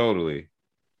 Totally.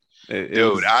 Dude, It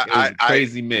was a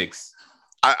crazy mix.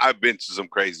 I've been to some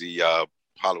crazy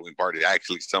Halloween parties,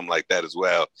 actually some like that as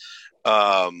well.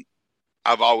 Um,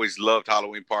 I've always loved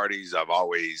Halloween parties.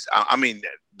 I mean,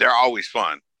 they're always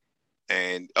fun.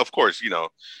 And of course,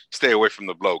 stay away from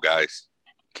the blow, guys.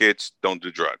 Kids, don't do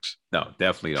drugs. No,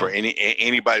 definitely For don't.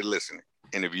 anybody listening.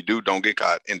 And if you do, don't get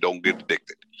caught and don't get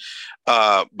addicted.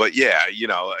 But yeah,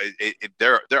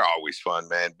 they're always fun,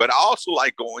 man. But I also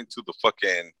like going to the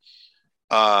fucking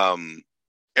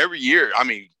every year. I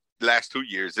mean, last 2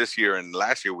 years, this year and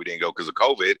last year we didn't go because of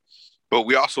COVID. But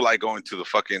we also like going to the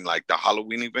fucking like the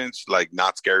Halloween events, like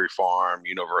Not Scary Farm,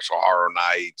 Universal Horror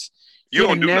Nights. You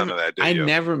don't do none of that, do you? I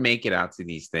never make it out to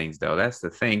these things though. That's the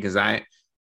thing, because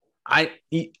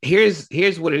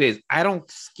here's what it is. I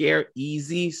don't scare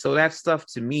easy, so that stuff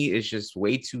to me is just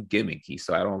way too gimmicky.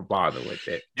 So I don't bother with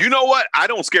it. You know what? I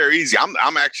don't scare easy.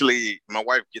 I'm actually, my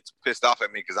wife gets pissed off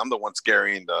at me because I'm the one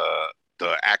scaring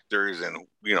the actors and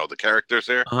the characters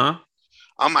there.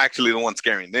 I'm actually the one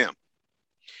scaring them.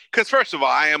 Because first of all,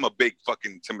 I am a big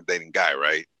fucking intimidating guy,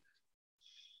 right?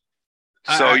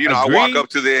 So I walk up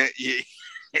to the.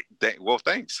 Well,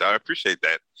 thanks. I appreciate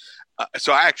that.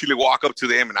 So I actually walk up to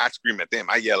them and I scream at them.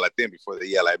 I yell at them before they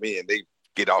yell at me, and they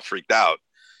get all freaked out.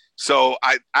 So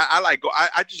I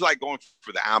just like going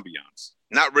for the ambiance,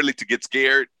 not really to get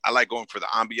scared. I like going for the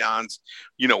ambiance.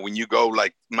 When you go,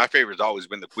 like my favorite's always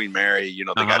been the Queen Mary.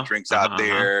 They got drinks out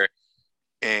there,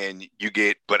 and you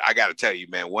get. But I got to tell you,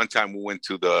 man, one time we went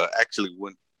to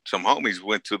some homies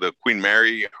went to the Queen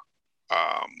Mary.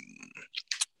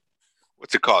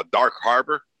 What's it called? Dark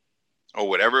Harbor or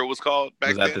whatever it was called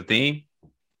back then. Was that the theme?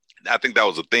 I think that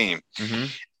was a theme. Mm-hmm.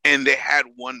 And they had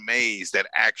one maze that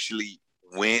actually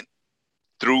went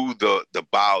through the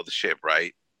bow of the ship,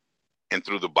 right? And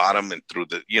through the bottom and through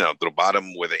the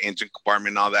bottom where the engine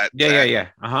compartment and all that. Yeah.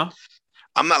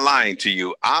 I'm not lying to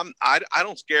you. I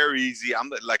don't scare easy.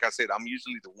 Like I said, I'm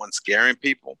usually the one scaring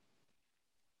people.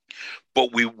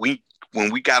 But when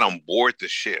we got on board the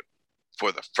ship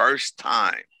for the first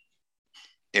time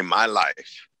in my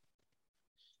life,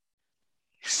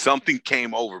 something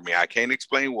came over me. I can't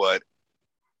explain what.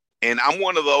 And I'm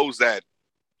one of those that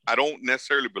I don't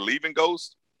necessarily believe in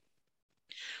ghosts,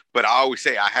 but I always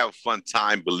say I have a fun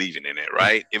time believing in it,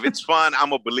 right? If it's fun, I'm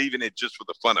going to believe in it just for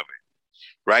the fun of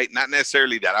it, right? Not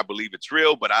necessarily that I believe it's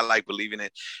real, but I like believing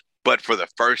it. But for the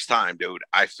first time, dude,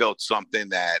 I felt something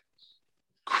that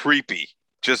creepy,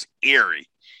 just eerie.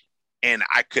 And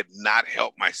I could not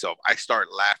help myself. I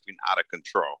started laughing out of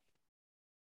control.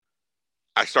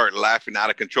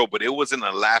 But it wasn't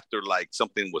a laughter like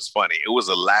something was funny. It was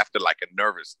a laughter like a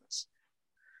nervousness,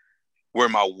 where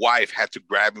my wife had to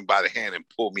grab me by the hand and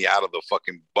pull me out of the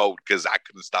fucking boat because I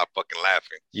couldn't stop fucking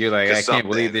laughing. You're like, I can't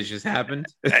believe this just happened.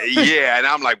 Yeah, and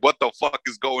I'm like, what the fuck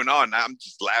is going on? I'm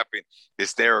just laughing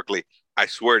hysterically. I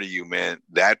swear to you, man,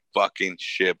 that fucking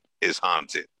ship is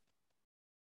haunted.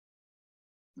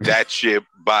 That ship,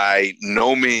 by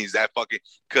no means,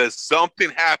 because something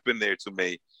happened there to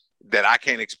me that I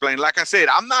can't explain. Like I said,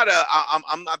 I'm not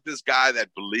this guy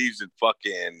that believes in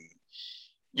fucking,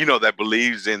 that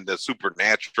believes in the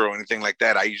supernatural or anything like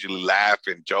that. I usually laugh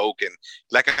and joke, and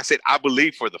like I said, I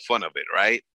believe for the fun of it,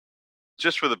 right?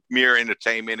 Just for the mere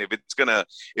entertainment. If it's gonna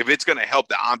help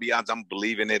the ambiance, I'm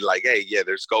believing it. Like, hey, yeah,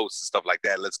 there's ghosts and stuff like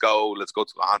that. Let's go to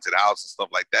the haunted house and stuff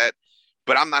like that.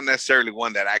 But I'm not necessarily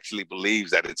one that actually believes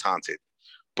that it's haunted.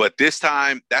 But this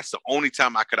time, that's the only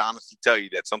time I could honestly tell you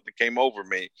that something came over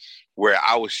me where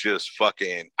I was just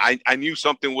fucking, I knew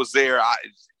something was there.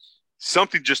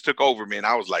 Something just took over me and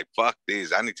I was like, fuck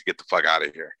this. I need to get the fuck out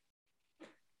of here.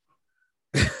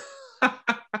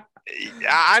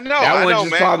 I know. That one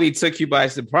just probably took you by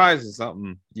surprise or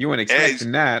something. You weren't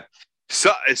expecting that.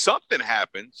 So something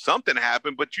happened.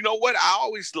 But you know what? I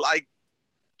always like,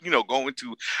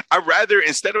 I'd rather,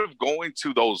 instead of going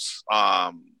to those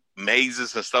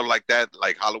mazes and stuff like that,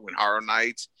 like Halloween Horror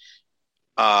Nights,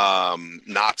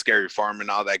 Not Scary Farm and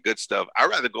all that good stuff,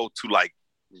 I'd rather go to like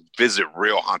visit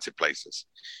real haunted places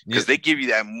because they give you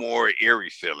that more eerie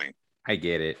feeling. I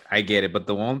get it. But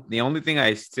the only thing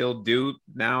I still do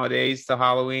nowadays to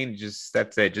Halloween,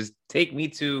 that's it. Just take me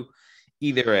to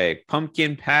either a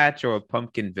pumpkin patch or a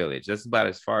pumpkin village. That's about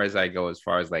as far as I go as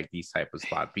far as like these type of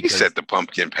spots He because said the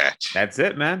pumpkin patch. that's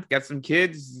it, man. Got some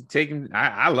kids taking.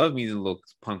 I love me a little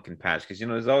pumpkin patch because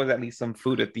there's always at least some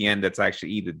food at the end that's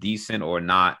actually either decent or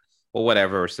not or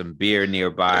whatever, or some beer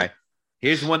nearby.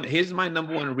 Here's my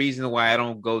number one reason why I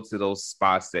don't go to those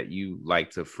spots that you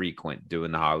like to frequent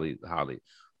during the holiday.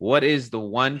 What is the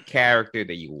one character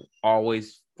that you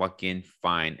always fucking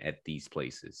find at these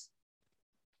places?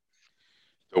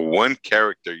 The one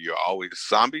character you're always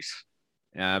zombies.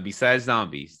 Besides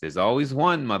zombies, there's always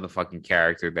one motherfucking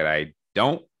character that I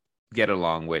don't get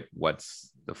along with.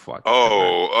 What's the fuck?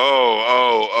 Oh.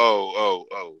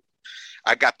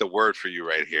 I got the word for you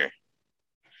right here.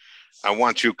 I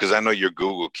want you, because I know you're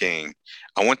Google King.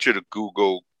 I want you to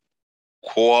Google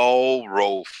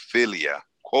Quorophilia.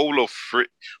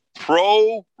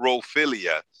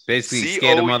 Prorophilia. Basically,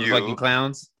 scared of motherfucking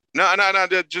clowns. No.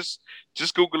 Just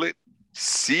Google it.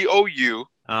 COU.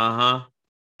 LROPHILIA.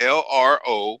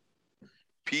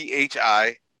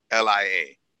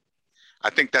 I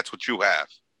think that's what you have.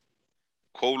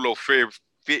 Quorophilia,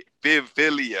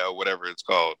 whatever it's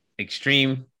called.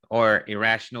 Extreme or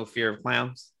irrational fear of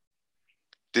clowns.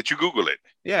 Did you Google it?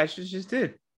 Yeah, I just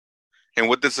did. And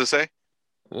what does it say?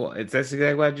 Well, that's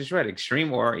exactly what I just read.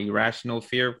 Extreme or irrational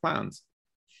fear of clowns.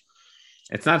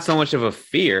 It's not so much of a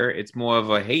fear, it's more of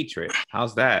a hatred.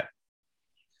 How's that?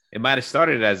 It might have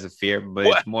started as a fear, but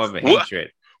it's more of a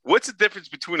hatred. What's the difference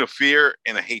between a fear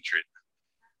and a hatred?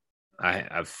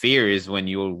 A fear is when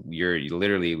you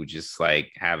literally would just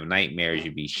like have nightmares,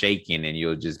 you'd be shaking and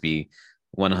you'll just be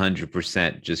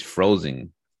 100% just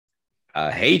frozen.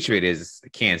 Hatred is I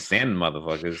can't stand the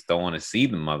motherfuckers, don't want to see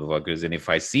the motherfuckers, and if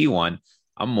I see one,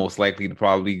 I'm most likely to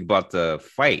probably about to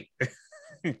fight.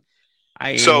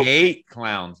 I hate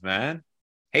clowns, man.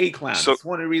 Hate clowns. It's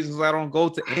one of the reasons I don't go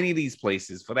to any of these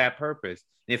places for that purpose.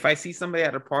 If I see somebody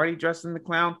at a party dressed in the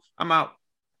clown, I'm out.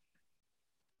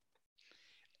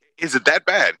 Is it that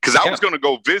bad? Because I was going to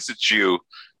go visit you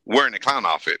wearing a clown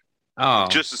outfit. Oh,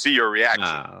 just to see your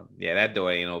reaction. Yeah, that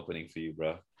door ain't opening for you,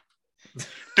 bro.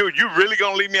 Dude, you really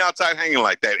gonna leave me outside hanging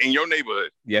like that in your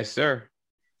neighborhood? Yes, sir.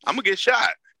 I'm gonna get shot.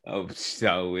 Oh,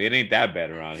 so it ain't that bad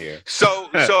around here. So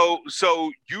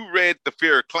you read The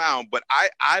Fear of Clown, but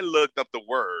I looked up the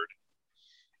word,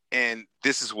 and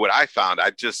this is what I found. I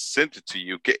just sent it to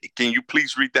you. Can you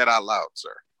please read that out loud,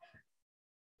 sir?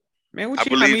 Man, what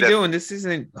you got me doing? This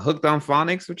isn't Hooked on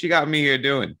Phonics. What you got me here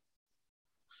doing?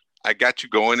 I got you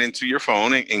going into your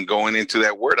phone and going into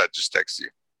that word I just texted you.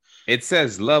 It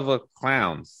says love of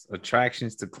clowns,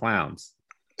 attractions to clowns.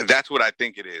 That's what I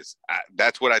think it is.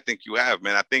 That's what I think you have,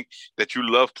 man. I think that you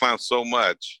love clowns so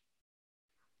much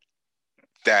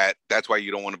that's why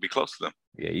you don't want to be close to them.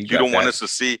 Yeah, you don't want us to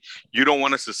see. You don't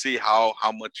want us to see how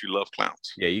much you love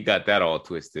clowns. Yeah, you got that all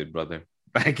twisted, brother.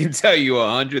 I can tell you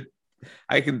 100.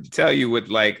 I can tell you with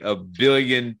like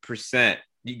 1,000,000,000%,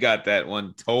 you got that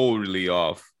one totally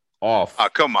off. Oh,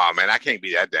 come on, man. I can't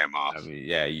be that damn off. I mean,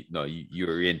 yeah,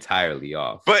 you're entirely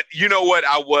off. But you know what?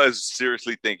 I was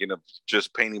seriously thinking of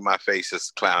just painting my face as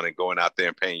a clown and going out there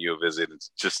and paying you a visit and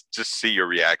just see your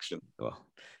reaction. Well,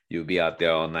 you'll be out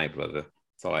there all night, brother.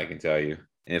 That's all I can tell you.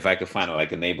 And if I could find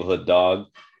like a neighborhood dog,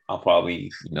 I'll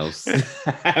probably,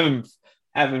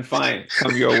 having fun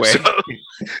come your way.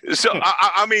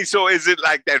 So is it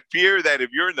like that fear that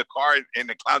if you're in the car and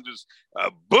the clown just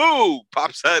boo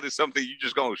pops out or something, you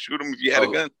just gonna shoot him if you had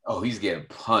a gun? Oh, he's getting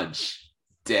punched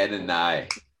dead in the eye.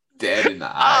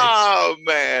 Oh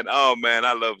man,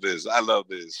 I love this.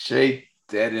 Straight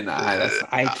dead in the eye.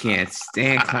 I can't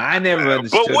stand clown. I never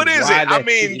understood. But what is it? I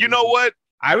mean, you know what?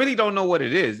 I really don't know what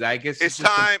it is. I guess it's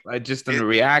time. Just a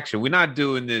reaction. We're not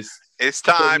doing this. It's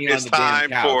time. It's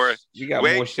time for. You got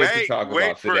more shit to talk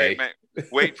about today.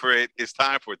 Wait for it. It's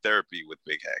time for therapy with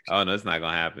Big Hack. Oh no, it's not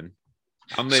gonna happen.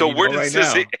 So where does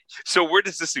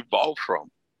this evolve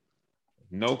from?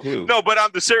 No clue. No, but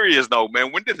on the serious note,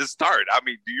 man, when did it start? I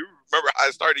mean, do you remember how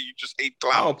it started? You just hate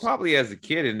clowns. Oh, probably as a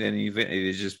kid, and then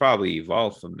it just probably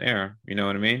evolved from there. You know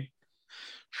what I mean?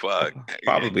 Fuck.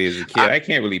 Probably as a kid. I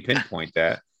can't really pinpoint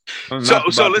that. So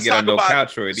let's talk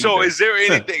about. So is there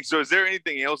anything? Is there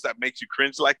anything else that makes you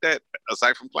cringe like that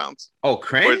aside from clowns? Oh,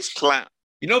 cringe! Or it's clown.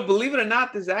 Believe it or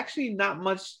not, there's actually not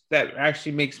much that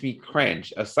actually makes me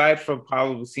cringe aside from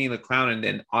probably seeing a clown and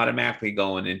then automatically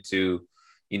going into,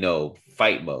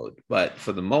 fight mode. But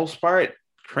for the most part,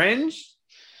 cringe,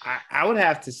 I would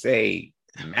have to say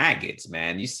maggots,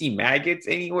 man. You see maggots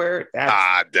anywhere?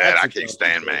 Dad, I can't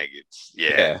stand maggots.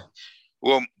 Yeah.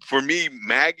 Well, for me,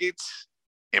 maggots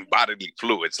and bodily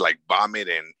fluids like vomit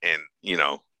and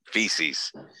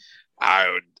feces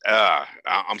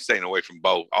I'm staying away from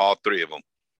both, all three of them.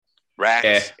 Yeah,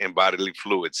 Rats and bodily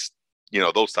fluids.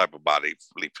 Those type of bodily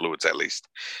fluids. At least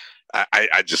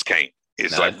I just can't.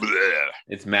 It's no, like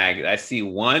it's maggot. I see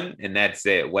one, and that's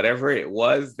it. Whatever it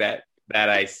was that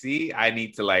I see, I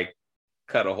need to like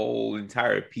cut a whole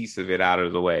entire piece of it out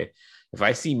of the way. If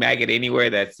I see maggot anywhere,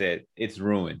 that's it. It's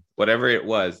ruined. Whatever it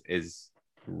was is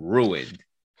ruined.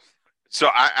 so.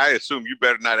 I assume you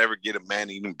better not ever get a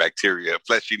man-eating bacteria,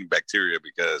 flesh-eating bacteria,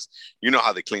 because you know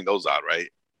how they clean those out, right?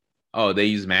 Oh, they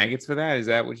use maggots for that? Is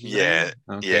that what you're Yeah, saying?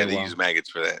 Okay, yeah. They well, use maggots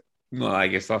for that. well, I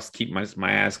guess I'll keep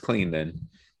my ass clean then.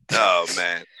 Oh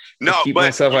man, Just no, keep but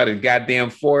myself out of the goddamn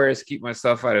forest, keep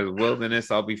myself out of the wilderness.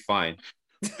 I'll be fine.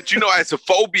 as a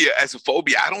phobia, I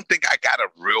don't think I got a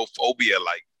real phobia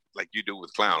like you do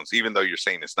with clowns. Even though you're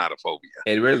saying it's not a phobia.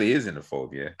 It really isn't a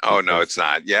phobia. Oh no, it's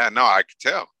not. Yeah, no, I can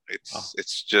tell. Oh,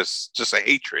 It's just a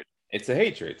hatred. it's a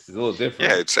hatred. It's a little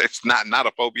different. Yeah, it's not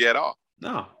a phobia at all.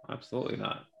 No, absolutely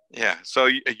not. Yeah. So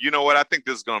you know what? I think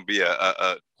this is going to be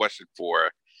a question for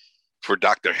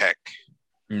Dr. Heck,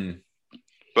 Mm.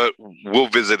 but we'll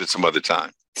visit it some other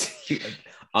time.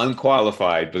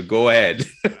 Unqualified, but go ahead.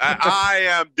 I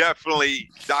am definitely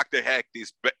Dr. Heck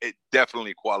is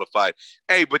definitely qualified.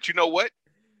 Hey, but you know what?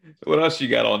 What else you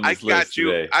got on this list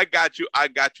today? I got you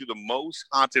the most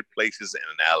haunted places in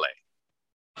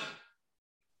LA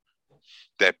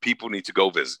that people need to go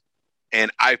visit.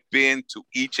 And I've been to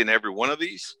each and every one of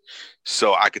these.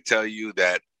 So I could tell you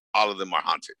that all of them are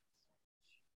haunted.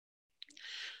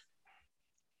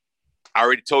 I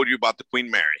already told you about the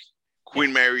Queen Mary.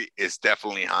 Queen Mary is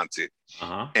definitely haunted.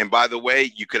 Uh-huh. And by the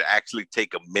way, you could actually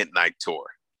take a midnight tour.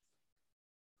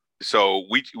 So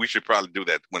we should probably do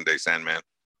that one day, Sandman.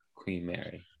 Queen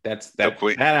Mary. That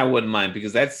I wouldn't mind,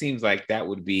 because that seems like that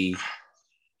would be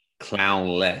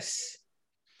clownless.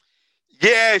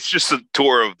 Yeah, it's just a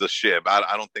tour of the ship.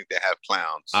 I don't think they have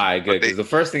clowns. All right, good. Because the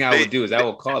first thing I would do is I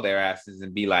will call their asses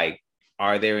and be like,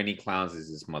 "Are there any clowns in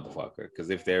this motherfucker?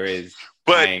 Because if there is,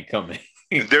 I ain't coming."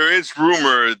 There is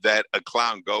rumor that a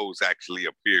clown ghost actually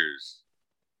appears.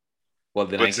 Well,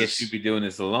 then I guess you'd be doing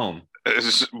this alone.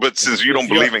 But since you don't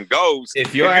believe in ghosts,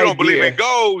 if you don't believe in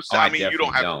ghosts, I mean, you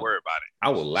don't have to worry about it. I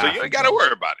will laugh. So you ain't got to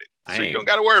worry about it. So you don't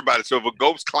got to worry about it. So if a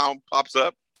ghost clown pops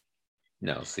up,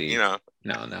 no, see, no.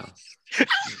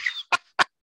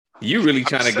 You really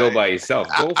trying to go by yourself?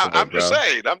 Go for it, I'm just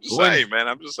saying, man.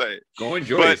 I'm just saying. Go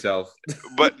enjoy yourself.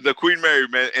 But the Queen Mary,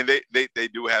 man, and they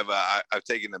do have. I've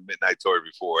taken a midnight tour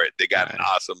before. They got an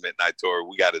awesome midnight tour.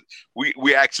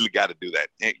 We actually got to do that.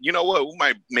 And you know what? We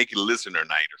might make it listener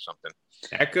night or something.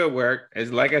 That could work.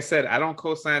 It's like I said, I don't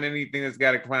co-sign anything that's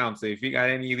got a clown. So if you got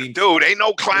anything, dude, ain't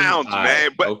no clowns, man.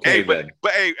 But okay, but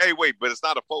wait, but it's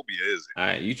not a phobia, is it? All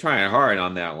right, you trying hard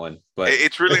on that one, but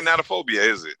it's really not a phobia,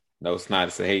 is it? No, it's not.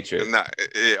 It's a hatred. Not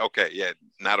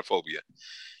a phobia.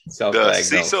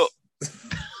 The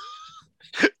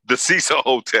Cecil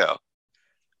Hotel.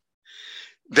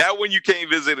 That one you can't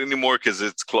visit anymore because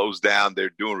it's closed down.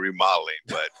 They're doing remodeling,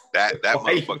 but that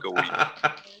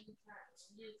motherfucker.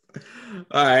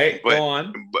 All right, go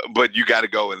on. But you got to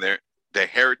go in there. The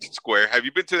Heritage Square. Have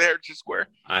you been to the Heritage Square?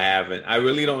 I haven't. I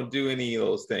really don't do any of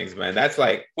those things, man. That's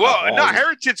like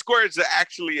Heritage Square is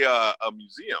actually a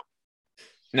museum.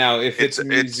 Now, if it's a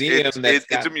museum,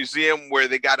 it's a museum where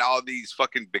they got all these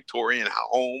fucking Victorian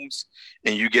homes,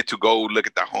 and you get to go look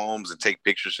at the homes and take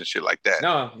pictures and shit like that.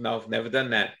 No, I've never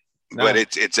done that. No. But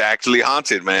it's actually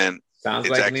haunted, man. Sounds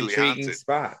like an intriguing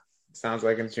spot. Sounds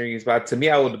like an intriguing spot. To me,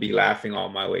 I would be laughing all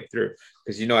my way through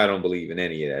because I don't believe in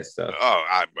any of that stuff.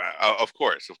 Oh, of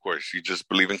course. You just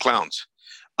believe in clowns.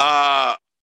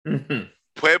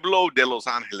 Pueblo de Los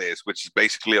Angeles, which is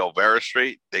basically Olvera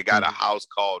Street. They got a house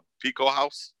called Pico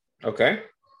House. Okay.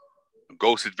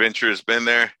 Ghost Adventure has been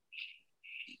there.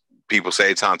 People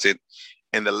say it's haunted.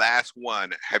 And the last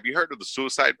one, have you heard of the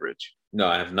Suicide Bridge? No,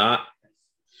 I have not.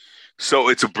 So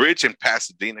it's a bridge in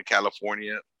Pasadena,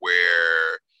 California,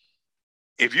 where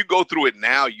if you go through it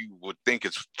now, you would think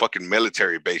it's fucking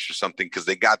military base or something because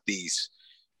they got these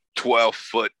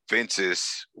 12-foot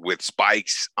fences with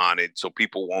spikes on it so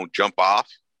people won't jump off,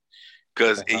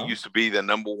 because it used to be the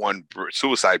number one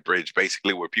suicide bridge,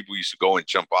 basically, where people used to go and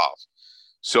jump off.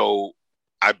 So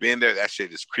I've been there. That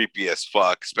shit is creepy as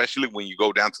fuck, especially when you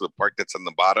go down to the part that's on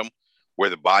the bottom where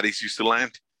the bodies used to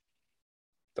land.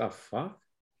 The fuck?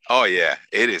 Oh, yeah.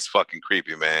 It is fucking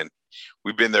creepy, man.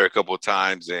 We've been there a couple of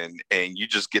times, and you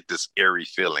just get this eerie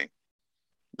feeling.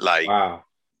 Like, wow,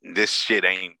 this shit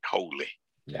ain't holy.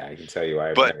 Yeah, I can tell you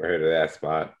I've never heard of that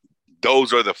spot.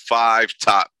 Those are the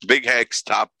Big Heck's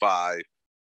top 5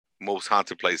 most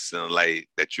haunted places in LA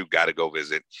that you got to go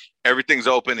visit. Everything's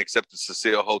open except the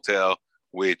Cecile Hotel,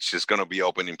 which is going to be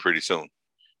opening pretty soon.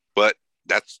 But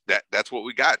that's what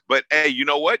we got. But hey, you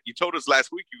know what? You told us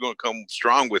last week you're going to come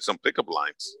strong with some pickup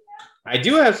lines. I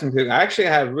do have some pick. I actually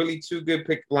have really two good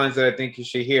pickup lines that I think you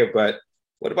should hear. But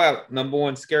what about number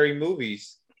one scary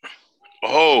movies?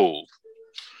 Oh,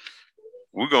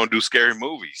 we're going to do scary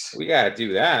movies. We got to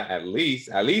do that at least.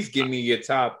 At least give me your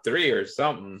top three or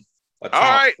something. All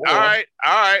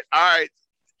right.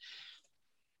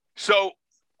 So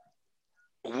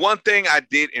one thing I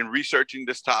did in researching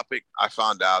this topic, I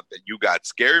found out that you got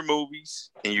scary movies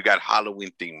and you got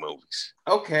Halloween themed movies.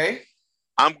 Okay.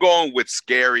 I'm going with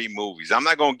scary movies. I'm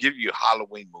not going to give you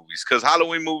Halloween movies because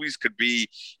Halloween movies could be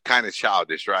kind of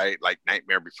childish, right? Like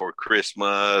Nightmare Before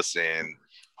Christmas and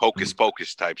Hocus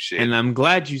Pocus type shit. And I'm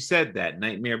glad you said that,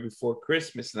 Nightmare Before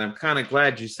Christmas. And I'm kind of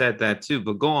glad you said that too.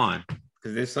 But go on,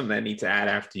 because there's something I need to add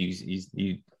after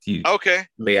you okay.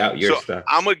 lay out your stuff.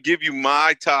 I'm going to give you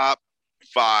my top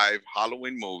 5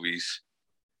 Halloween movies.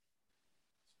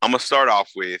 I'm going to start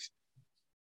off with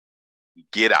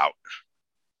Get Out.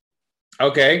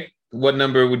 Okay. What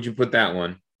number would you put that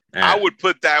one at? I would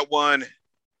put that one.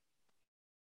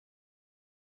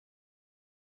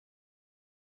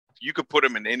 You could put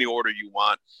them in any order you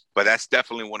want, but that's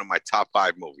definitely one of my top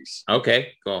 5 movies.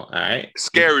 Okay, cool. All right.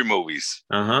 Scary movies.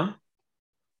 Uh-huh.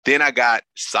 Then I got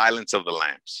Silence of the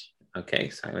Lambs. Okay,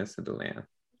 Silence of the Lambs.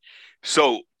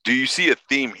 So, do you see a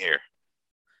theme here?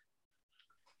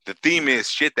 The theme is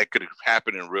shit that could have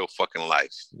happened in real fucking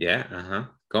life. Yeah, uh-huh.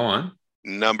 Go on.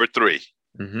 Number 3.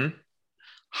 Mm-hmm.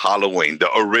 Halloween,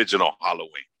 the original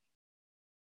Halloween.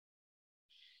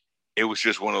 It was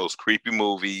just one of those creepy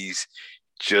movies.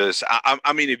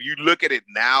 I mean, if you look at it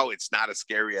now, it's not as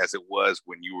scary as it was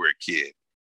when you were a kid.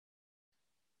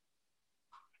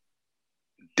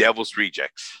 Devil's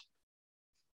Rejects.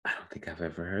 I don't think I've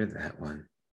ever heard that one.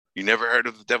 You never heard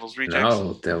of the Devil's Rejects?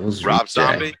 No, Devil's Rob Rejects.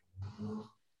 Zombie?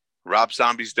 Rob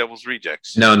Zombie's Devil's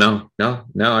Rejects. No. I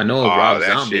know of Rob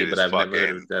Zombie, but I've fucking, never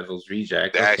heard of Devil's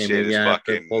Rejects. That shit is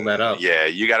fucking. Pull that up. Yeah,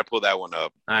 you got to pull that one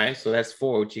up. All right, so that's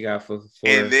 4. What you got for?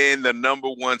 And then the number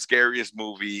 1 scariest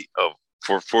movie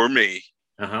for me.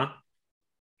 Uh-huh.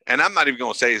 And I'm not even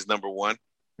gonna say it's number 1,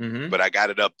 but I got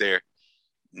it up there.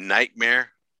 Nightmare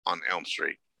on Elm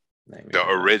Street, the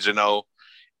original.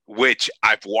 Which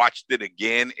I've watched it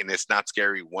again, and it's not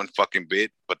scary one fucking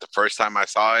bit. But the first time I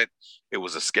saw it, it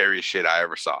was the scariest shit I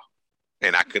ever saw,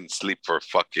 and I couldn't sleep for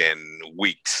fucking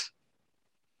weeks.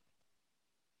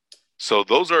 So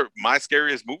those are my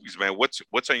scariest movies, man.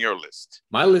 What's on your list?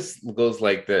 My list goes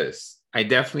like this. I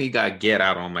definitely got Get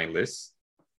Out on my list,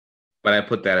 but I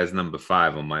put that as number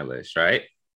 5 on my list, right?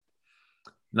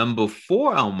 Number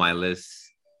 4 on my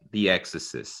list, The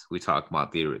Exorcist. We talk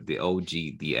about the OG,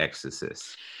 The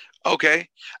Exorcist. Okay.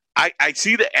 I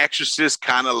see The Exorcist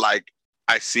kind of like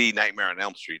I see Nightmare on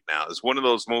Elm Street now. It's one of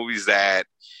those movies that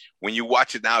when you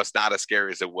watch it now, it's not as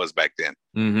scary as it was back then.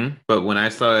 Mm-hmm. But when I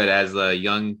saw it as a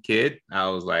young kid, I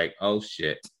was like, oh,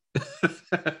 shit.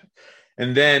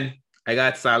 And then I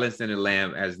got Silence of the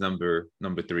Lamb as number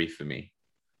 3 for me.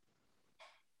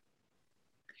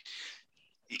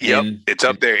 Yep, it's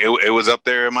up there. It was up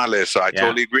there in my list, so I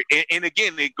totally agree. And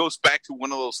again, it goes back to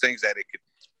one of those things that it could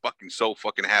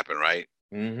fucking happen, right?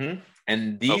 Mm-hmm.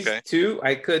 And these two,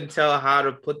 I couldn't tell how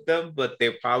to put them, but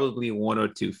they're probably 1 or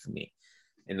 2 for me.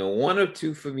 And the 1 or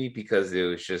 2 for me because it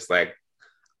was just like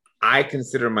I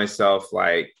consider myself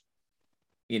like,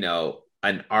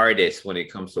 an artist when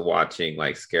it comes to watching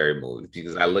like scary movies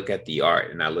because I look at the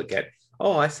art and I look at,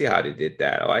 oh, I see how they did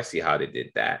that. Oh, I see how they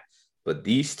did that. But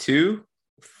these two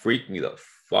freak me the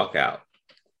fuck out.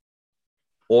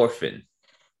 Orphan.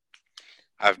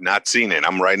 I've not seen it.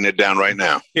 I'm writing it down right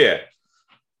now. Yeah.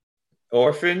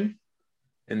 Orphan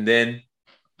and then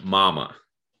Mama.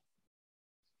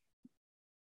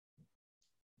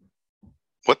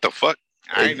 What the fuck?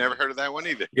 I ain't never heard of that one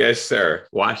either. Yes, sir.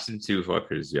 Watch them 2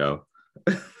 fuckers, yo.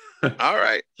 All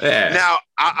right. Yeah. Now,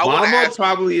 I Mama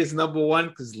probably is number 1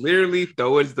 because literally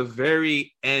towards the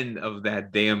very end of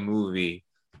that damn movie,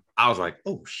 I was like,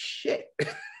 oh, shit.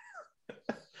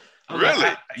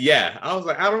 Really? I was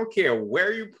like, I don't care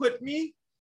where you put me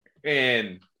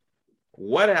and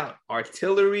what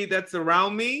artillery that's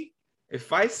around me.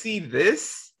 If I see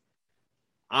this,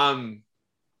 I'm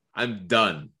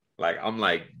done. Like, I'm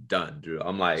like done, Drew.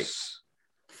 I'm like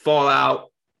Fallout.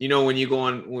 When you go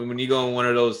on one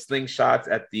of those slingshots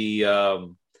at the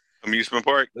amusement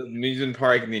park, and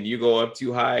then you go up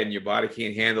too high and your body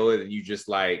can't handle it, and you just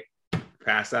like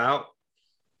pass out.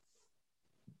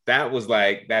 That was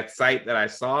like that sight that I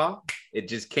saw. It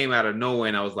just came out of nowhere,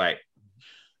 and I was like,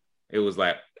 it was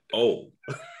like, oh,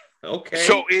 Okay.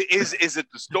 So is it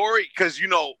the story? Because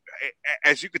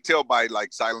as you could tell by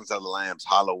like Silence of the Lambs,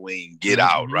 Halloween, Get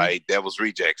Out, right? Devil's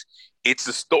Rejects. It's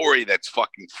a story that's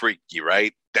fucking freaky,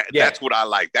 right? That's what I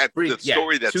like. That's the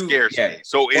story that scares me.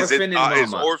 So is Orphan it and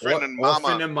is Mama. Orphan and Mama?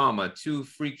 Orphan and Mama, two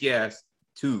freaky ass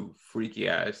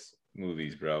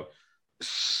movies, bro.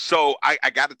 So I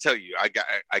got to tell you,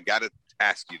 I got to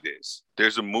ask you this.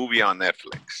 There's a movie on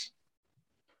Netflix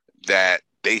that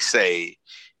they say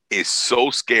is so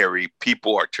scary,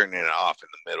 people are turning it off in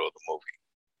the middle of the movie.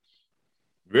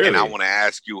 Really? And I want to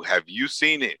ask you, have you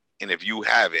seen it? And if you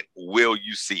haven't, will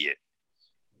you see it?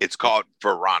 It's called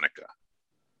Veronica.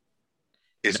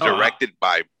 It's directed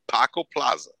by Paco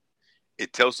Plaza.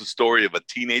 It tells the story of a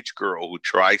teenage girl who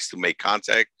tries to make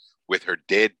contact with her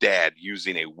dead dad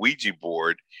using a Ouija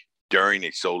board during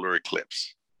a solar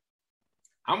eclipse.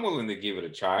 I'm willing to give it a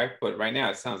try, but right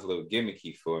now it sounds a little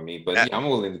gimmicky for me. But yeah, I'm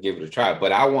willing to give it a try.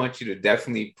 But I want you to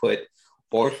definitely put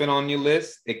Orphan on your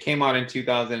list. It came out in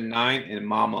 2009, and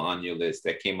Mama on your list.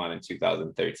 That came out in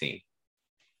 2013.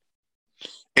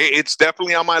 It's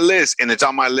definitely on my list, and it's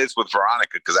on my list with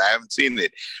Veronica because I haven't seen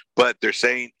it. But they're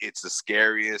saying it's the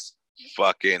scariest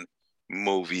fucking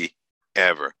movie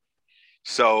ever.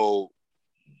 So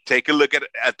take a look at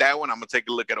that one. I'm gonna take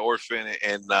a look at Orphan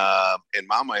and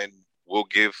Mama, and we'll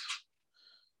give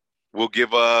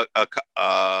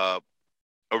a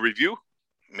review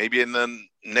maybe in the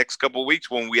next couple of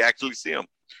weeks when we actually see them,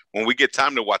 when we get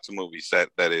time to watch the movies.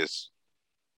 That is.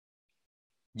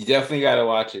 You definitely got to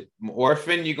watch it.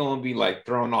 Orphan, you're gonna be like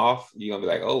thrown off. You're gonna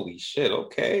be like, holy shit,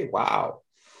 okay, wow.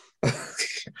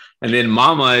 And then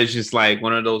Mama is just like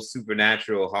one of those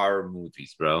supernatural horror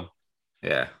movies, bro.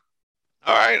 Yeah.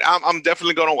 All right, I'm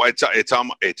definitely gonna watch. It's on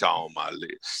my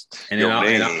list. And then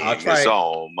I'll try. It's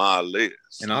on my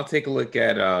list. And I'll take a look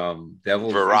at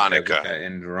Devil's Veronica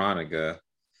and Veronica.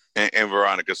 And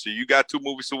Veronica. So you got 2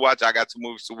 movies to watch. I got 2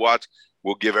 movies to watch.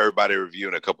 We'll give everybody a review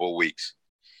in a couple of weeks.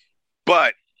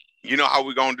 But you know how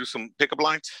we're gonna do some pickup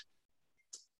lines?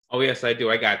 Oh yes, I do.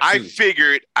 I got 2.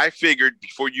 I figured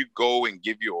before you go and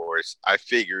give yours, I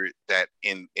figured that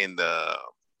in the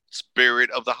spirit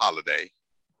of the holiday,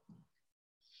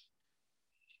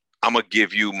 I'm gonna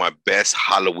give you my best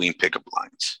Halloween pickup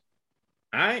lines.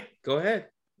 All right, go ahead.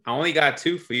 I only got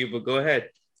 2 for you, but go ahead.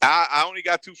 I only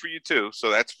got 2 for you too, so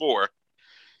that's 4.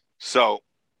 So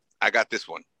I got this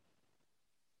one.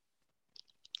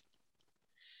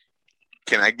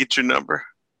 Can I get your number?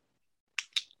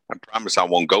 I promise I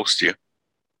won't ghost you.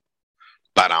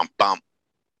 Ba-dum-bum.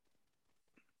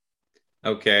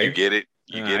 Okay. You get it?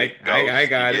 You get it? Ghost. I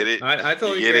got it. it. I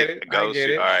totally get it. Ghost. I get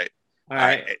it. All right. All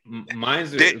right.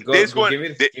 Mine's this one. Give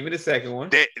me the second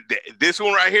one. This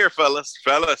one right here, fellas.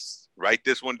 Write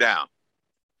this one down.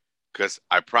 Because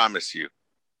I promise you,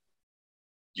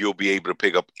 you'll be able to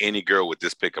pick up any girl with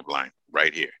this pickup line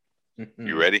right here.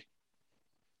 You ready?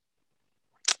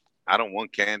 I don't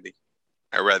want candy.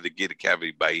 I'd rather get a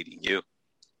cavity by eating you.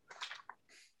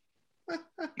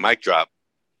 Mic drop.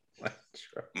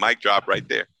 Mic drop right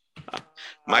there.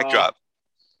 Mic drop.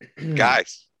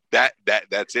 Guys,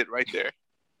 that's it right there.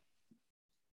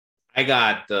 I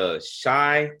got the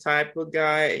shy type of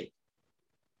guy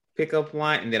pickup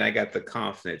line, and then I got the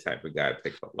confident type of guy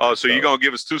pickup line. Oh, so you're gonna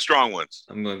give us 2 strong ones?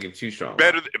 I'm gonna give 2 strong.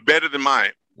 Better than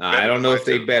mine. I don't know if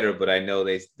they better, but I know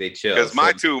they chill. Because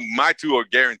my two are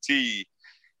guaranteed.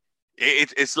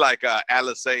 It's like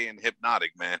Alizé and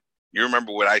Hypnotic, man. You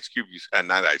remember what Ice Cube,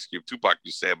 not Ice Cube, Tupac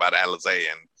used to say about Alizé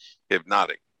and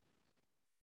Hypnotic.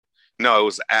 No, it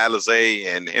was Alizé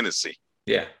and Hennessy.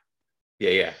 Yeah.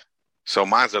 So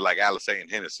mine's are like Alizé and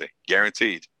Hennessy,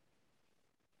 guaranteed.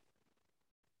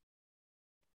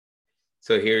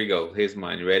 So here you go. Here's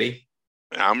mine. Ready?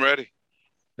 I'm ready.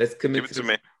 Let's commit. Give it to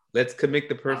me. Let's commit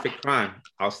the perfect crime.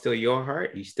 I'll steal your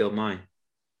heart. You steal mine.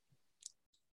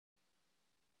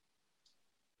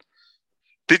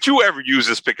 Did you ever use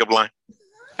this pickup line?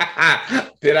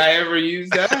 Did I ever use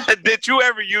that? Did you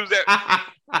ever use that?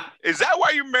 Is that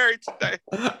why you're married today?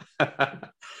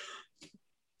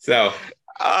 So.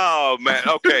 Oh man.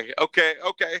 Okay. All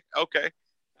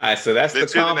right. So that's the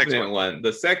confident one.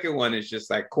 The second one is just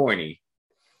like corny,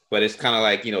 but it's kind of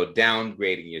like,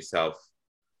 downgrading yourself.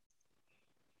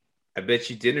 I bet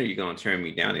you dinner you're going to turn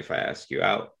me down if I ask you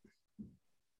out.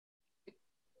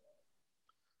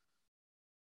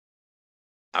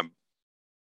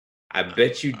 I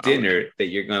bet you dinner that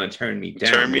you're going to turn me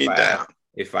down.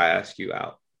 If I ask you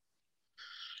out.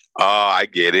 Oh, I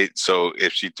get it. So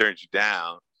if she turns you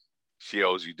down, she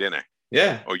owes you dinner.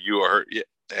 Yeah. Or you or her. Yeah.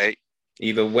 Hey.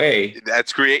 Either way.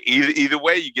 That's great. Either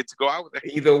way, you get to go out with her.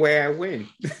 Either way, I win.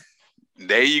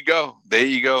 There you go.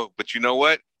 But you know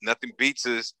what? Nothing beats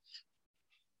this.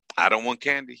 I don't want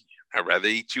candy. I'd rather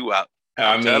eat you out.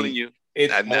 I I'm telling mean, you,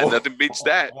 it's nothing beats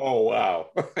that. Oh wow,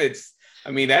 it's. I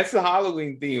mean, that's the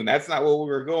Halloween theme. That's not what we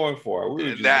were going for. We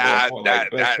were just going for like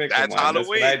best pickup That's line. That's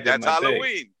what I Halloween. did That's my thing.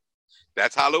 Halloween.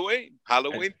 That's Halloween.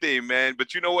 Halloween theme, man.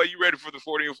 But you know what? You ready for the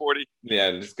 40 and 40? Yeah,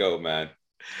 let's go, man.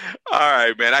 All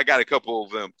right, man. I got a couple of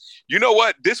them. You know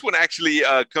what? This one actually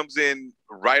comes in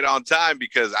right on time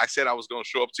because I said I was going to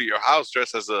show up to your house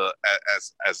dressed as a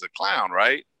clown,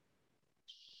 right?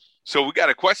 So we got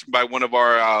a question by one of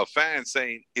our fans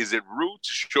saying, "Is it rude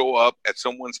to show up at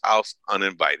someone's house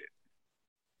uninvited?"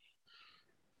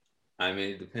 I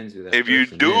mean, it depends who that If you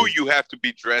person do, is. you have to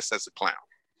be dressed as a clown.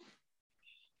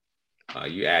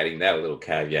 You adding that little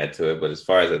caveat to it, but as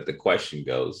far as the question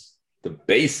goes, the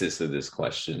basis of this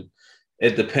question,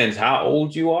 it depends how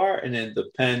old you are, and it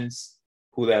depends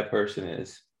who that person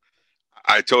is.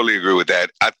 I totally agree with that.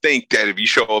 I think that if you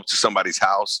show up to somebody's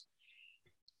house,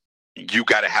 you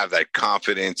got to have that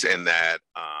confidence and that,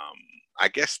 I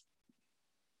guess,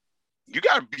 you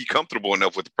got to be comfortable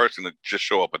enough with the person to just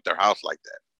show up at their house like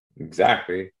that.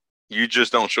 Exactly. You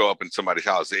just don't show up in somebody's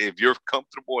house. If you're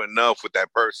comfortable enough with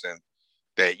that person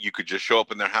that you could just show up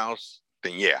in their house,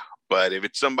 then yeah. But if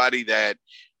it's somebody that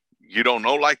you don't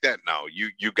know like that, no,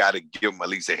 you got to give them at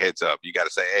least a heads up. You got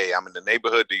to say, hey, I'm in the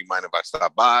neighborhood. Do you mind if I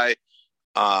stop by?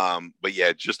 But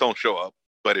yeah, just don't show up.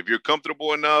 But if you're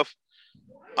comfortable enough,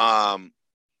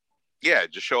 yeah,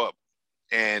 just show up.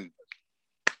 And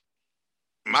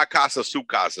my casa, su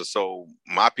casa. So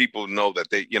my people know that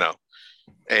they,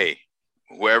 hey,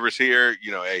 whoever's here,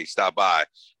 hey, stop by.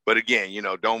 But again,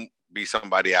 don't be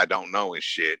somebody I don't know and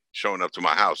shit showing up to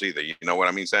my house either. You know what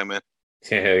I mean, Sandman?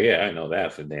 Hell yeah, I know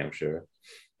that for damn sure.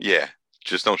 Yeah,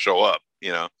 just don't show up,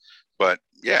 But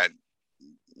yeah,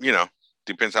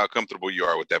 depends how comfortable you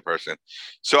are with that person.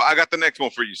 So I got the next one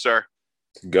for you, sir.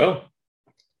 Go.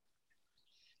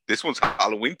 This one's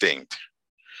Halloween themed.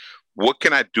 What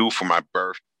can I do for my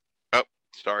birth? Oh,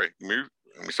 sorry. Let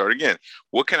me start again.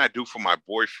 What can I do for my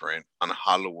boyfriend on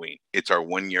Halloween? It's our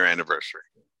 1 year anniversary.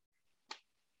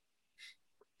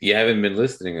 You haven't been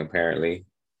listening, apparently.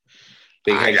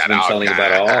 Big I Hank's got been telling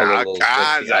about all the little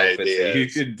kinds of outfits that you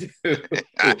ideas. could do.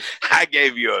 I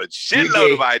gave you a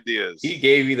shitload of ideas. He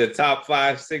gave you the top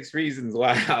 5-6 reasons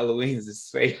why Halloween's his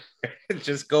favorite.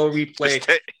 Just go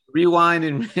rewind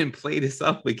and play this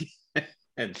up again.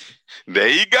 There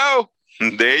you go.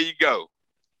 There you go.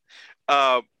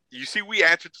 You see, we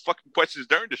answered the fucking questions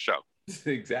during the show.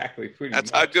 Exactly. That's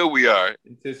how good we are.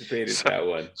 Anticipated that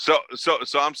one. So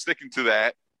I'm sticking to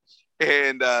that.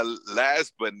 And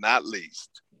last but not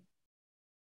least,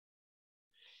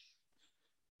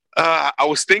 I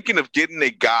was thinking of getting a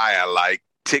guy I like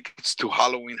tickets to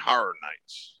Halloween Horror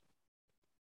Nights.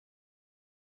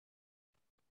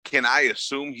 Can I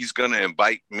assume he's going to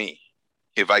invite me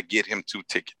if I get him 2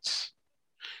 tickets?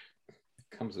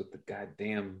 It comes with the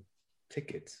goddamn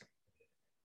tickets.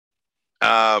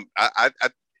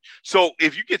 So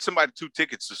if you get somebody 2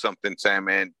 tickets or something,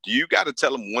 Sandman, do you got to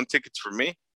tell them 1 ticket's for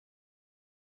me?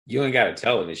 You ain't got to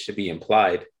tell them. It should be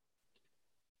implied.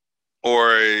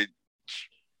 Or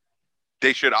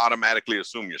they should automatically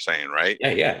assume you're saying, right?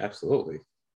 Yeah, absolutely.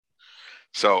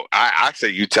 So I say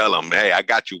you tell them, hey, I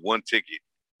got you 1 ticket.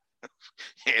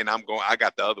 And I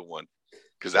got the other one.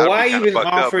 Why even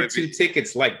offer 2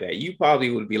 tickets like that? You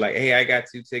probably would be like, hey, I got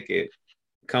 2 tickets.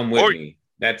 Come with me.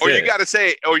 That's it. You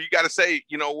gotta say,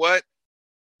 you know what?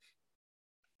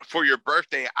 For your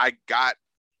birthday, I got,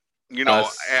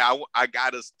 I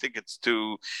got us tickets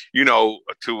to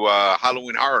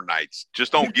Halloween Horror Nights.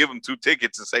 Just don't give them 2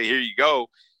 tickets and say, here you go.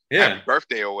 Yeah. Happy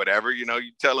birthday or whatever. You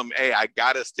tell them, hey, I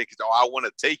got us tickets. Oh, I want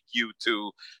to take you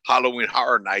to Halloween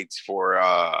Horror Nights for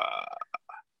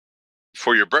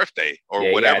your birthday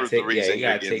or whatever the reason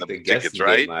you're getting the tickets,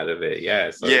 right? Out of it.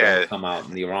 Yeah. So you don't come out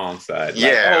on the wrong side.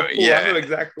 Yeah. Like, cool, I know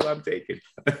exactly what I'm taking.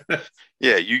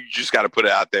 Yeah. You just got to put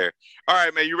it out there. All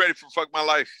right, man. You ready for Fuck My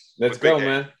Life? Let's go,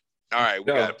 man. All right. We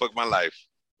got to Fuck My Life.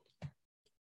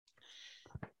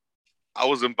 I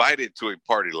was invited to a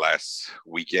party last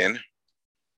weekend.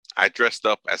 I dressed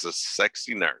up as a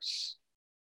sexy nurse.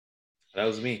 That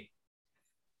was me.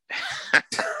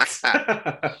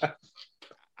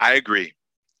 I agree.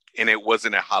 And it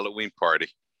wasn't a Halloween party.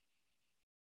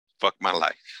 Fuck my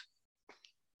life.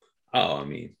 Oh, I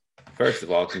mean, first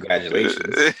of all,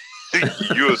 congratulations.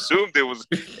 You assumed it was,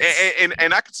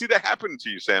 and I could see that happening to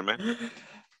you, Sandman.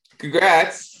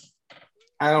 Congrats.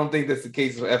 I don't think that's the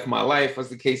case of F my life. It's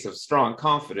the case of strong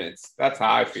confidence. That's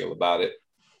how I feel about it.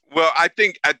 Well, I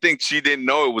think she didn't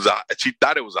know she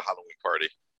thought it was a Halloween party.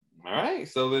 All right.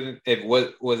 So then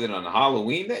was it on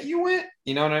Halloween that you went?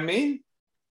 You know what I mean?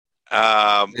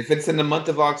 If it's in the month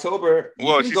of October, you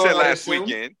Well, can she go said ahead and last assume.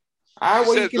 weekend. Ah, She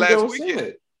well, you said can go last assume weekend.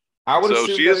 it. I would So assume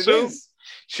that it is.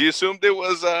 she assumed it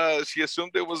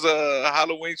was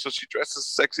Halloween, so she dressed as a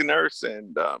sexy nurse,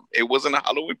 and it wasn't a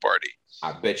Halloween party.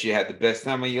 I bet you had the best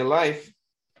time of your life.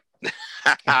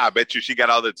 I bet you she got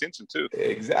all the attention too.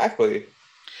 Exactly.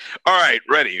 All right,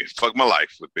 ready. Fuck my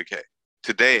life with Big K.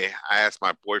 Today, I asked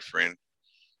my boyfriend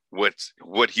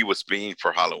what he was being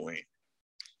for Halloween.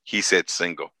 He said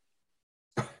single.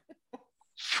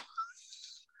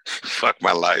 Fuck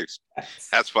my life.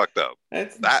 That's fucked up.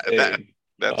 That's That's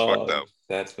fucked up.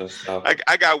 That's messed up.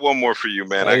 I got one more for you,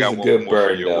 man. That I got is a one good more for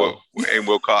burn, you. though.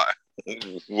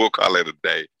 We'll call it a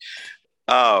day.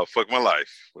 Oh, fuck my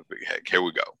life with Big Heck. Here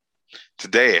we go.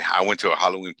 Today, I went to a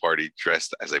Halloween party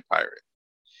dressed as a pirate.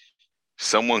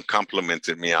 Someone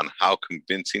complimented me on how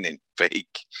convincing the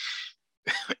fake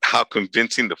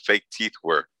teeth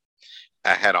were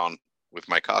I had on with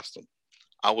my costume.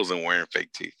 I wasn't wearing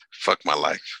fake teeth. Fuck my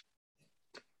life.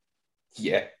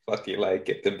 Yeah, fuck you, like,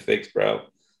 get them fixed, bro.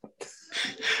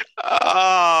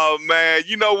 Oh man,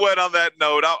 you know what? On that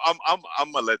note, I'm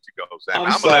gonna let you go, Sam.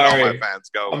 I'm gonna let all my fans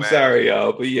go. I'm sorry,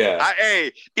 y'all, but yeah.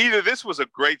 Hey, either this was a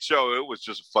great show, it was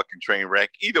just a fucking train wreck.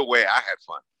 Either way, I had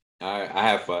fun. I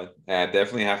have fun. I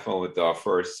definitely have fun with our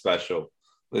first special.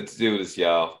 Let's do this,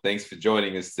 y'all. Thanks for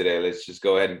joining us today. Let's just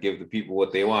go ahead and give the people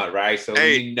what they want, right? So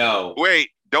hey,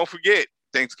 wait, don't forget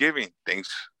Thanksgiving. Things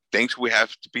we have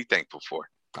to be thankful for.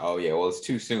 Oh yeah, well it's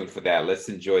too soon for that. Let's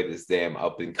enjoy this damn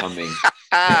up and coming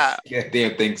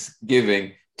goddamn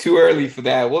Thanksgiving. Too early for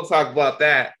that. We'll talk about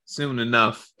that soon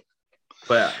enough.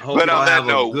 But hope y'all have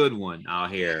a good one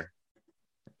out here.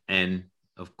 And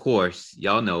of course,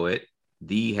 y'all know it.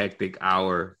 The Hectic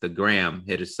Hour, the gram,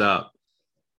 hit us up.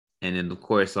 And then of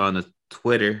course on the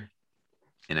Twitter,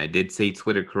 and I did say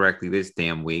Twitter correctly this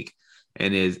damn week,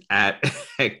 and is at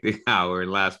Hectic Hour.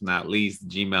 And last but not least,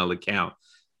 the Gmail account.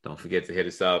 Don't forget to hit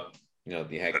us up. You know,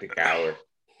 the Hectic Hour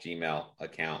Gmail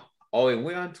account. Oh, and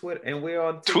we're on Twitter, and we're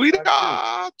on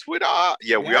TikTok Twitter.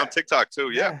 Yeah, we're on TikTok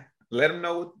too. Yeah. Let them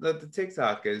know what the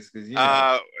TikTok is, because you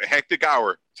know, Hectic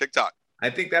Hour TikTok. I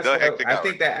think that's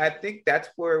I think that's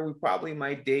where we probably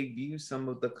might debut some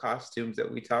of the costumes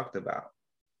that we talked about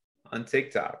on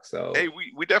TikTok. So hey,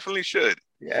 we definitely should.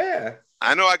 Yeah.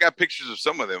 I know I got pictures of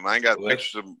some of them. I ain't got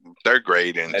pictures of third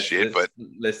grade and shit, but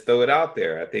let's throw it out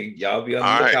there. I think y'all be on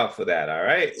the lookout for that. All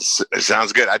right.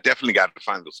 Sounds good. I definitely got to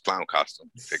find those clown costume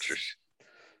pictures.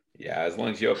 Yeah, as long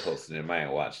as you're posting them, I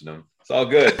ain't watching them. It's all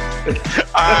good. All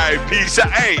right, peace out.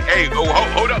 Hey,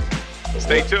 hold up.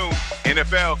 Stay tuned.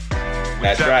 NFL.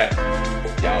 That's right.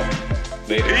 Y'all.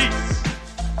 Later. Peace.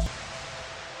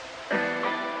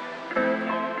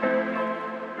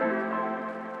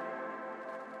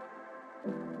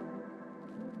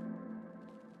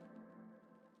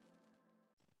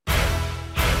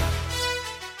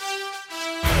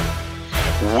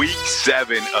 Week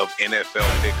 7 of NFL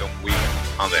Pick'em Week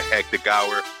on the Hectic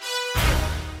Hour.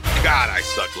 God, I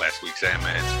sucked last week,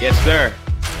 Sandman. Yes, sir.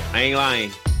 I ain't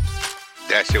lying.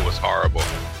 That shit was horrible.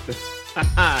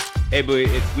 Hey, but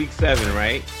it's week 7,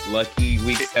 right? Lucky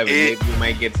week 7. Maybe we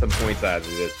might get some points out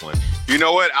of this one. You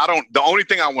know what? The only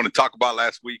thing I want to talk about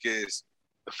last week is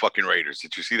the fucking Raiders.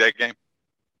 Did you see that game?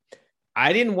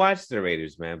 I didn't watch the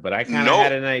Raiders, man, but I kind of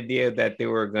had an idea that they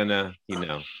were gonna,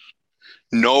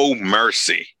 No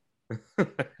mercy.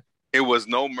 It was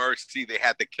no mercy. They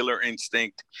had the killer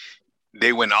instinct.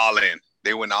 They went all in.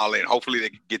 Hopefully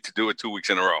they get to do it 2 weeks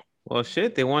in a row. Well,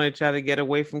 shit, they want to try to get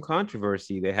away from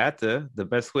controversy. They had to. The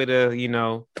best way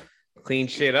to, clean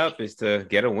shit up is to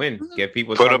get a win. Get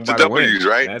people put up the W's,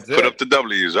 right? Put up the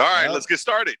W's. All right, let's get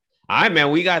started. All right,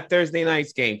 man. We got Thursday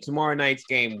night's game. Tomorrow night's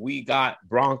game, we got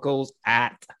Broncos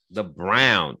at the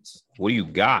Browns. What do you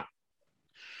got?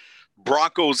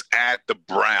 Broncos at the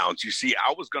Browns. You see,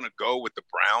 I was going to go with the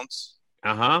Browns.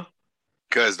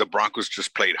 Because the Broncos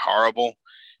just played horrible.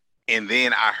 And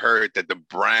then I heard that the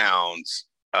Browns,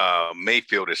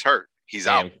 Mayfield is hurt. He's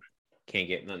out. Can't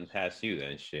get nothing past you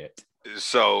then, shit.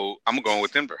 So I'm going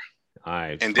with Denver. All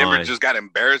right. And Denver just got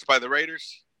embarrassed by the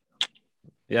Raiders.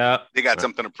 Yeah. They got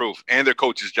something to prove. And their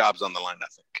coach's job's on the line, I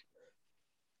think.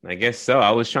 I guess so.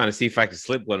 I was trying to see if I could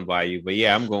slip one by you. But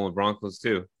yeah, I'm going with Broncos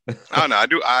too. Oh, no,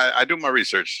 I do my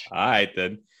research. All right,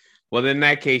 then. Well, in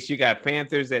that case, you got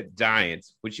Panthers at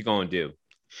Giants. What you going to do?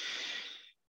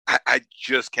 I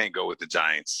just can't go with the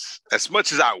Giants. As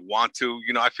much as I want to,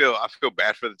 I feel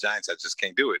bad for the Giants. I just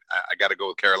can't do it. I got to go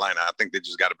with Carolina. I think they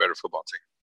just got a better football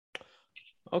team.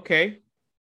 Okay.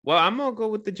 Well, I'm going to go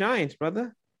with the Giants,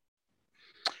 brother.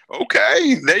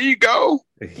 Okay, there you go.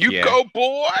 You Yeah. go,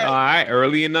 boy. All right,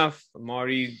 early enough. I'm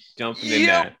already jumping in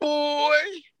Yeah, that. boy.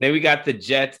 Then we got the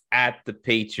Jets at the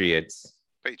Patriots.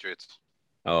 Patriots.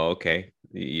 Oh, okay.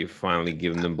 You're finally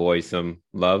giving them boys some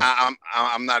love.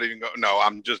 I'm not even going. No,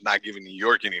 I'm just not giving New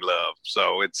York any love.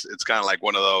 So it's kind of like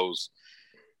one of those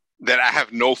that I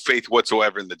have no faith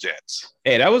whatsoever in the Jets.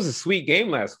 Hey, that was a sweet game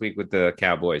last week with the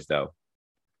Cowboys, though.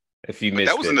 If you But that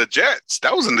missed was it. in the Jets.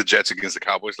 That was in the Jets against the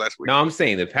Cowboys last week. No, I'm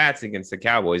saying the Pats against the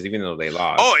Cowboys, even though they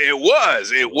lost. Oh, it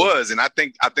was, and I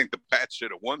think the Pats should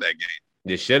have won that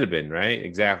game. It should have been, right?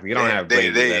 Exactly. You don't have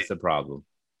Brady. That's the problem.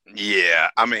 Yeah,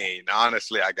 I mean,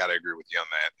 honestly, I gotta agree with you on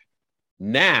that.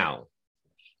 Now,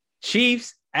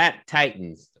 Chiefs at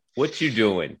Titans. What you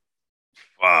doing?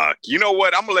 Fuck. You know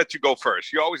what? I'm gonna let you go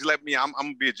first. You always let me. I'm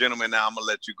gonna be a gentleman now. I'm gonna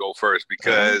let you go first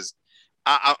because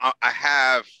I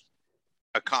have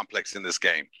a complex in this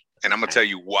game, and I'm gonna tell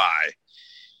you why.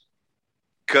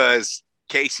 Because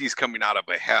Casey's coming out of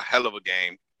a hell of a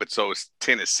game, but so is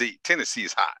Tennessee. Tennessee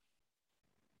is hot.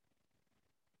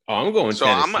 Oh, I'm going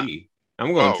Tennessee.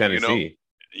 I'm going Tennessee.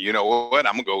 You know what?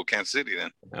 I'm gonna go with Kansas City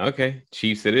then. Okay,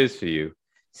 Chiefs. It is for you.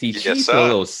 See, Yes, Chiefs are a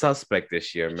little suspect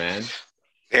this year, man.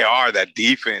 They are that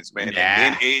defense, man. Yeah.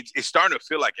 And it's starting to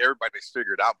feel like everybody's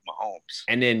figured out Mahomes.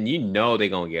 And then they're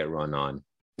gonna get run on.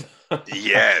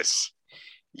 Yes.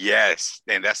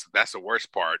 And that's the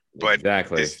worst part. But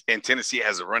exactly. And Tennessee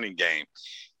has a running game.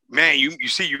 Man, you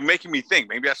see, you're making me think.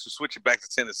 Maybe I should switch it back to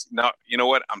Tennessee. No, you know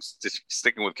what? I'm just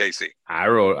sticking with KC. I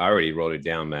already wrote it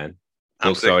down, man.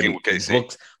 I'm sticking with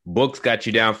KC. Books got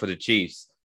you down for the Chiefs.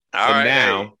 All right.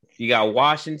 Now you got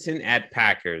Washington at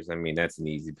Packers. I mean, that's an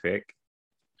easy pick.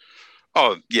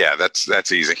 Oh yeah,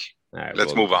 that's easy. All right,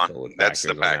 let's move on. That's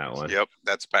the Packers. That yep,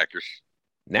 that's Packers.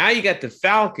 Now you got the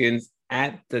Falcons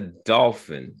at the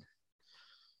Dolphins.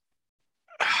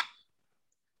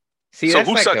 See, so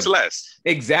who sucks less?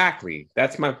 Exactly.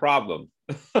 That's my problem.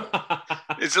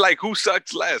 It's like who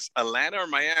sucks less, Atlanta or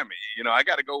Miami? You know, I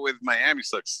got to go with Miami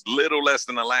sucks little less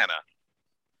than Atlanta.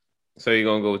 So you're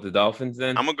going to go with the Dolphins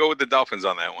then? I'm going to go with the Dolphins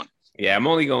on that one. Yeah, I'm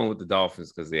only going with the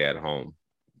Dolphins because they're at home.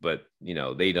 But, you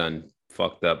know, they done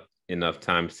fucked up enough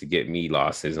times to get me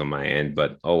losses on my end.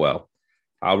 But, oh, well.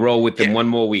 I'll roll with them one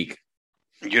more week.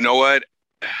 You know what?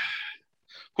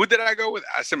 Who did I go with?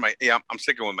 I said I'm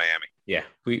sticking with Miami. Yeah,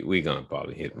 we gonna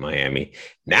probably hit Miami.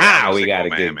 Now we got a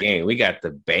good game. We got the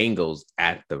Bengals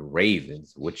at the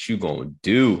Ravens. What you gonna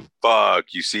do? Fuck,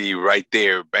 you see right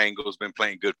there, Bengals been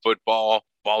playing good football.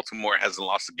 Baltimore hasn't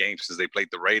lost a game since they played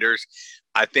the Raiders.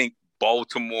 I think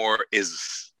Baltimore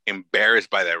is embarrassed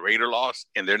by that Raider loss,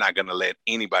 and they're not gonna let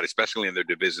anybody, especially in their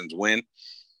divisions, win.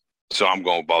 So I'm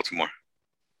going with Baltimore.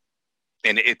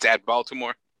 And it's at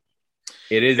Baltimore.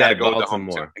 It is at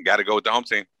Baltimore. Got to go with the home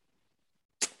team.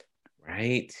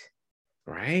 Right.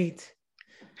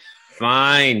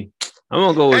 Fine. I'm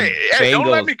gonna go with Bengals. Hey,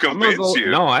 don't let me convince you.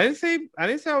 No, I didn't say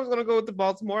I was gonna go with the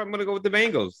Baltimore. I'm gonna go with the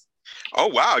Bengals. Oh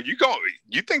wow, you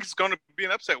think it's gonna be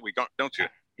an upset week, don't you?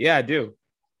 Yeah, I do.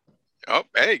 Oh,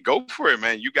 hey, go for it,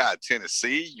 man. You got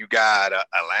Tennessee, you got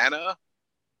Atlanta,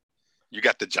 you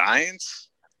got the Giants.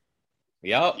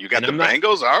 Yep. You got the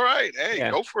Bengals. All right. Hey,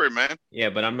 go for it, man.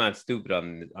 Yeah, but I'm not stupid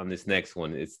on this next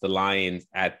one. It's the Lions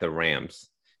at the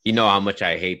Rams. You know how much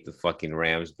I hate the fucking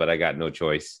Rams, but I got no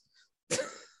choice.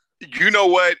 You know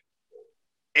what?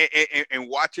 And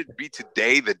watch it be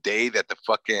today, the day that the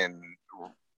fucking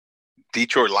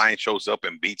Detroit Lions shows up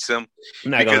and beats them.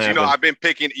 Because I've been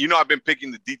picking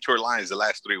the Detroit Lions the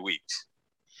last 3 weeks.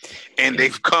 And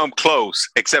they've come close,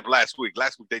 except last week.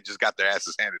 Last week they just got their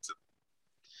asses handed to them.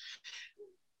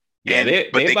 Yeah, they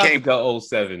about to go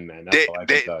 0-7, man. That's all I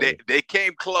can tell you. They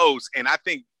came close, and I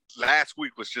think last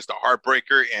week was just a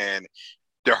heartbreaker, and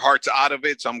their heart's out of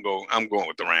it. So I'm going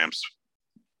with the Rams.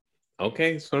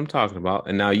 Okay, that's what I'm talking about.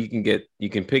 And now you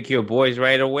can pick your boys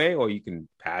right away, or you can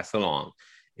pass along.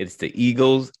 It's the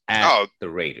Eagles at the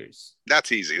Raiders.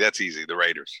 That's easy. The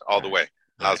Raiders all the way.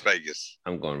 Las Vegas.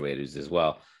 I'm going Raiders as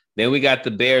well. Then we got the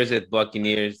Bears at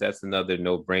Buccaneers. That's another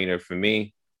no-brainer for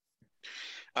me.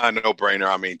 No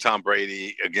brainer. I mean, Tom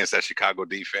Brady against that Chicago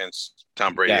defense.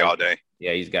 Tom Brady all day.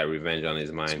 Yeah, he's got revenge on his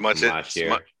mind from last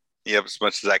year. As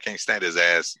much as I can't stand his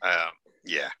ass.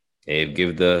 Yeah. Hey,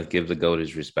 give the GOAT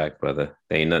his respect, brother.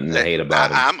 There ain't nothing to hate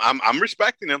about him. I'm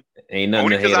respecting him. Ain't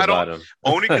nothing to hate about him.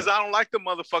 Only because I don't like the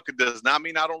motherfucker does not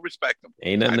mean I don't respect him.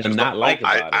 Ain't nothing to not like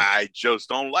about him. I just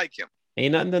don't like him.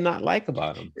 Ain't nothing to not like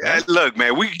about him. Look,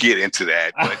 man, we can get into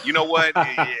that, but you know what?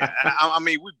 I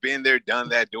mean, we've been there, done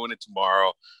that, doing it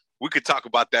tomorrow. We could talk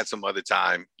about that some other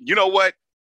time. You know what?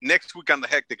 Next week on the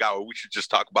Hectic Hour, we should just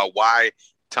talk about why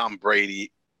Tom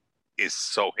Brady is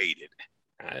so hated.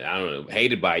 I don't know,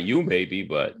 hated by you maybe,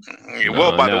 but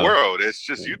well, by the world. It's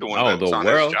just you the one that's on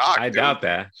his jock. I doubt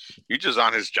that. You just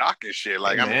on his jock and shit.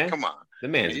 Like, hey, I mean, come on. The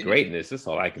man's greatness. That's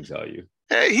all I can tell you.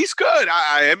 Hey, he's good.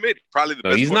 I admit, probably the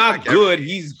best. He's not good. Ever.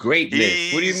 He's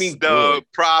greatness. What do you mean?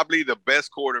 Probably the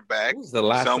best quarterback. When was the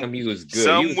last time he was good?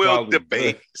 Some will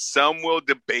debate. Good. Some will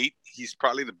debate. He's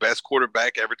probably the best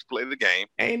quarterback ever to play the game.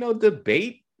 Ain't no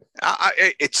debate.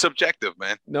 It's subjective,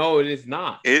 man. No, it is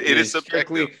not. It is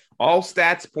subjective. All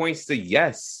stats points to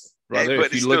yes, brother. But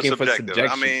if you're looking for subjection.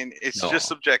 I mean, it's just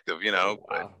subjective, you know.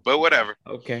 Wow. But whatever.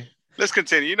 Okay. Let's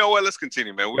continue. You know what? Let's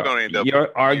continue, man. We're gonna end up.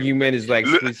 Your argument is like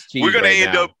Swiss cheese. We're gonna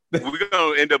end up. We're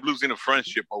gonna end up losing a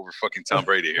friendship over fucking Tom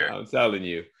Brady here. I'm telling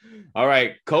you. All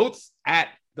right, Colts at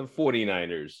the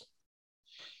 49ers.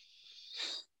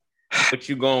 What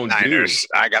you gonna Niners. do?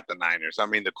 I got the Niners. I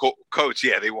mean, the coach.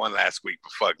 Yeah, they won last week.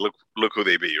 But fuck, look who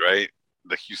they beat, right?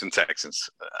 The Houston Texans.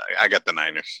 I got the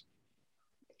Niners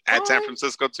at San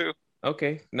Francisco too.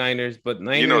 Okay, Niners, but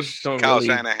Niners don't Kyle really.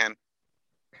 Shanahan.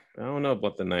 I don't know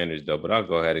about the Niners though, but I'll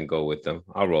go ahead and go with them.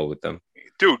 I'll roll with them.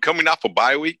 Dude, coming off a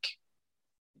bye week.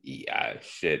 Yeah,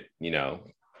 shit. You know,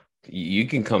 you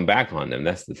can come back on them.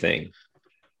 That's the thing.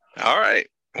 All right.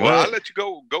 Well, I'll let you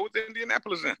go with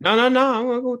Indianapolis then. No. I'm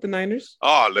gonna go with the Niners.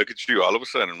 Oh, look at you! All of a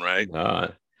sudden, right?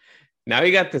 Now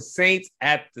you got the Saints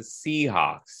at the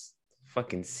Seahawks.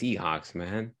 Fucking Seahawks,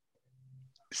 man.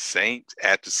 Saints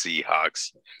at the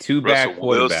Seahawks. Two back Russell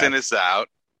Wilson is out.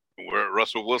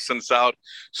 Russell Wilson's out.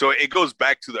 So it goes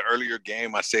back to the earlier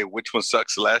game. I say, which one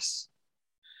sucks less?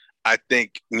 I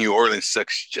think New Orleans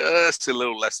sucks just a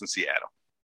little less than Seattle.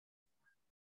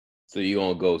 So you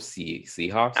gonna go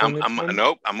Seahawks?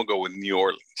 Nope. I'm gonna go with New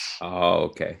Orleans. Oh,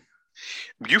 okay.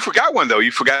 You forgot one though.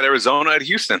 You forgot Arizona at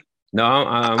Houston. No,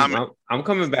 I'm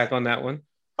coming back on that one.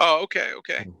 Oh,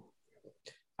 okay.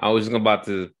 I was about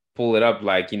to pull it up,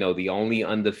 like, you know, the only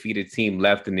undefeated team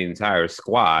left in the entire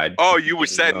squad. Oh, you were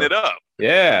setting it up.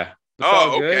 Yeah.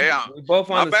 Okay. We both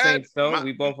on the Saints, though.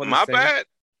 We both on the Saints.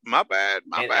 My bad.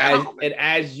 And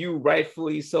as you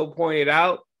rightfully so pointed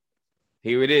out,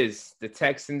 here it is. The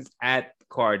Texans at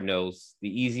Cardinals.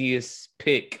 The easiest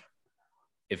pick.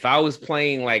 If I was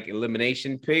playing like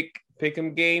elimination pick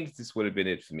 'em games, this would have been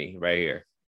it for me right here.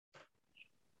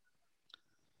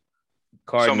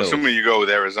 Cardinals. So I'm assuming you go with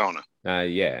Arizona.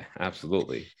 Yeah,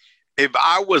 absolutely. If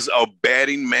I was a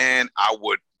betting man, I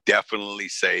would definitely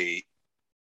say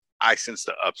I sense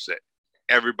the upset.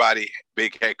 Everybody,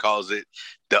 Big Head calls it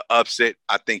the upset.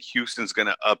 I think Houston's going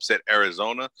to upset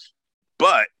Arizona.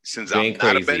 But since I'm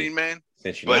not a betting man,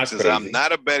 since I'm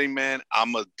not a betting man,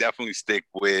 I'm going to definitely stick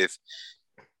with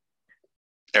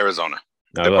Arizona.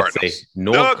 The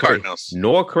Cardinals.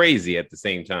 Nor crazy at the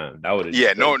same time. That would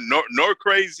nor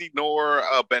crazy nor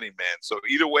a betting man. So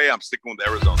either way, I'm sticking with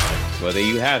Arizona. Well, there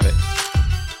you have it.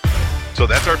 So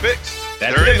that's our picks.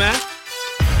 That's it, man.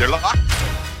 They're locked.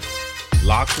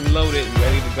 Locked and loaded and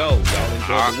ready to go. Y'all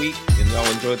enjoyed the week and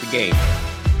y'all enjoyed the game.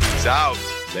 Peace out.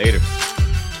 Later.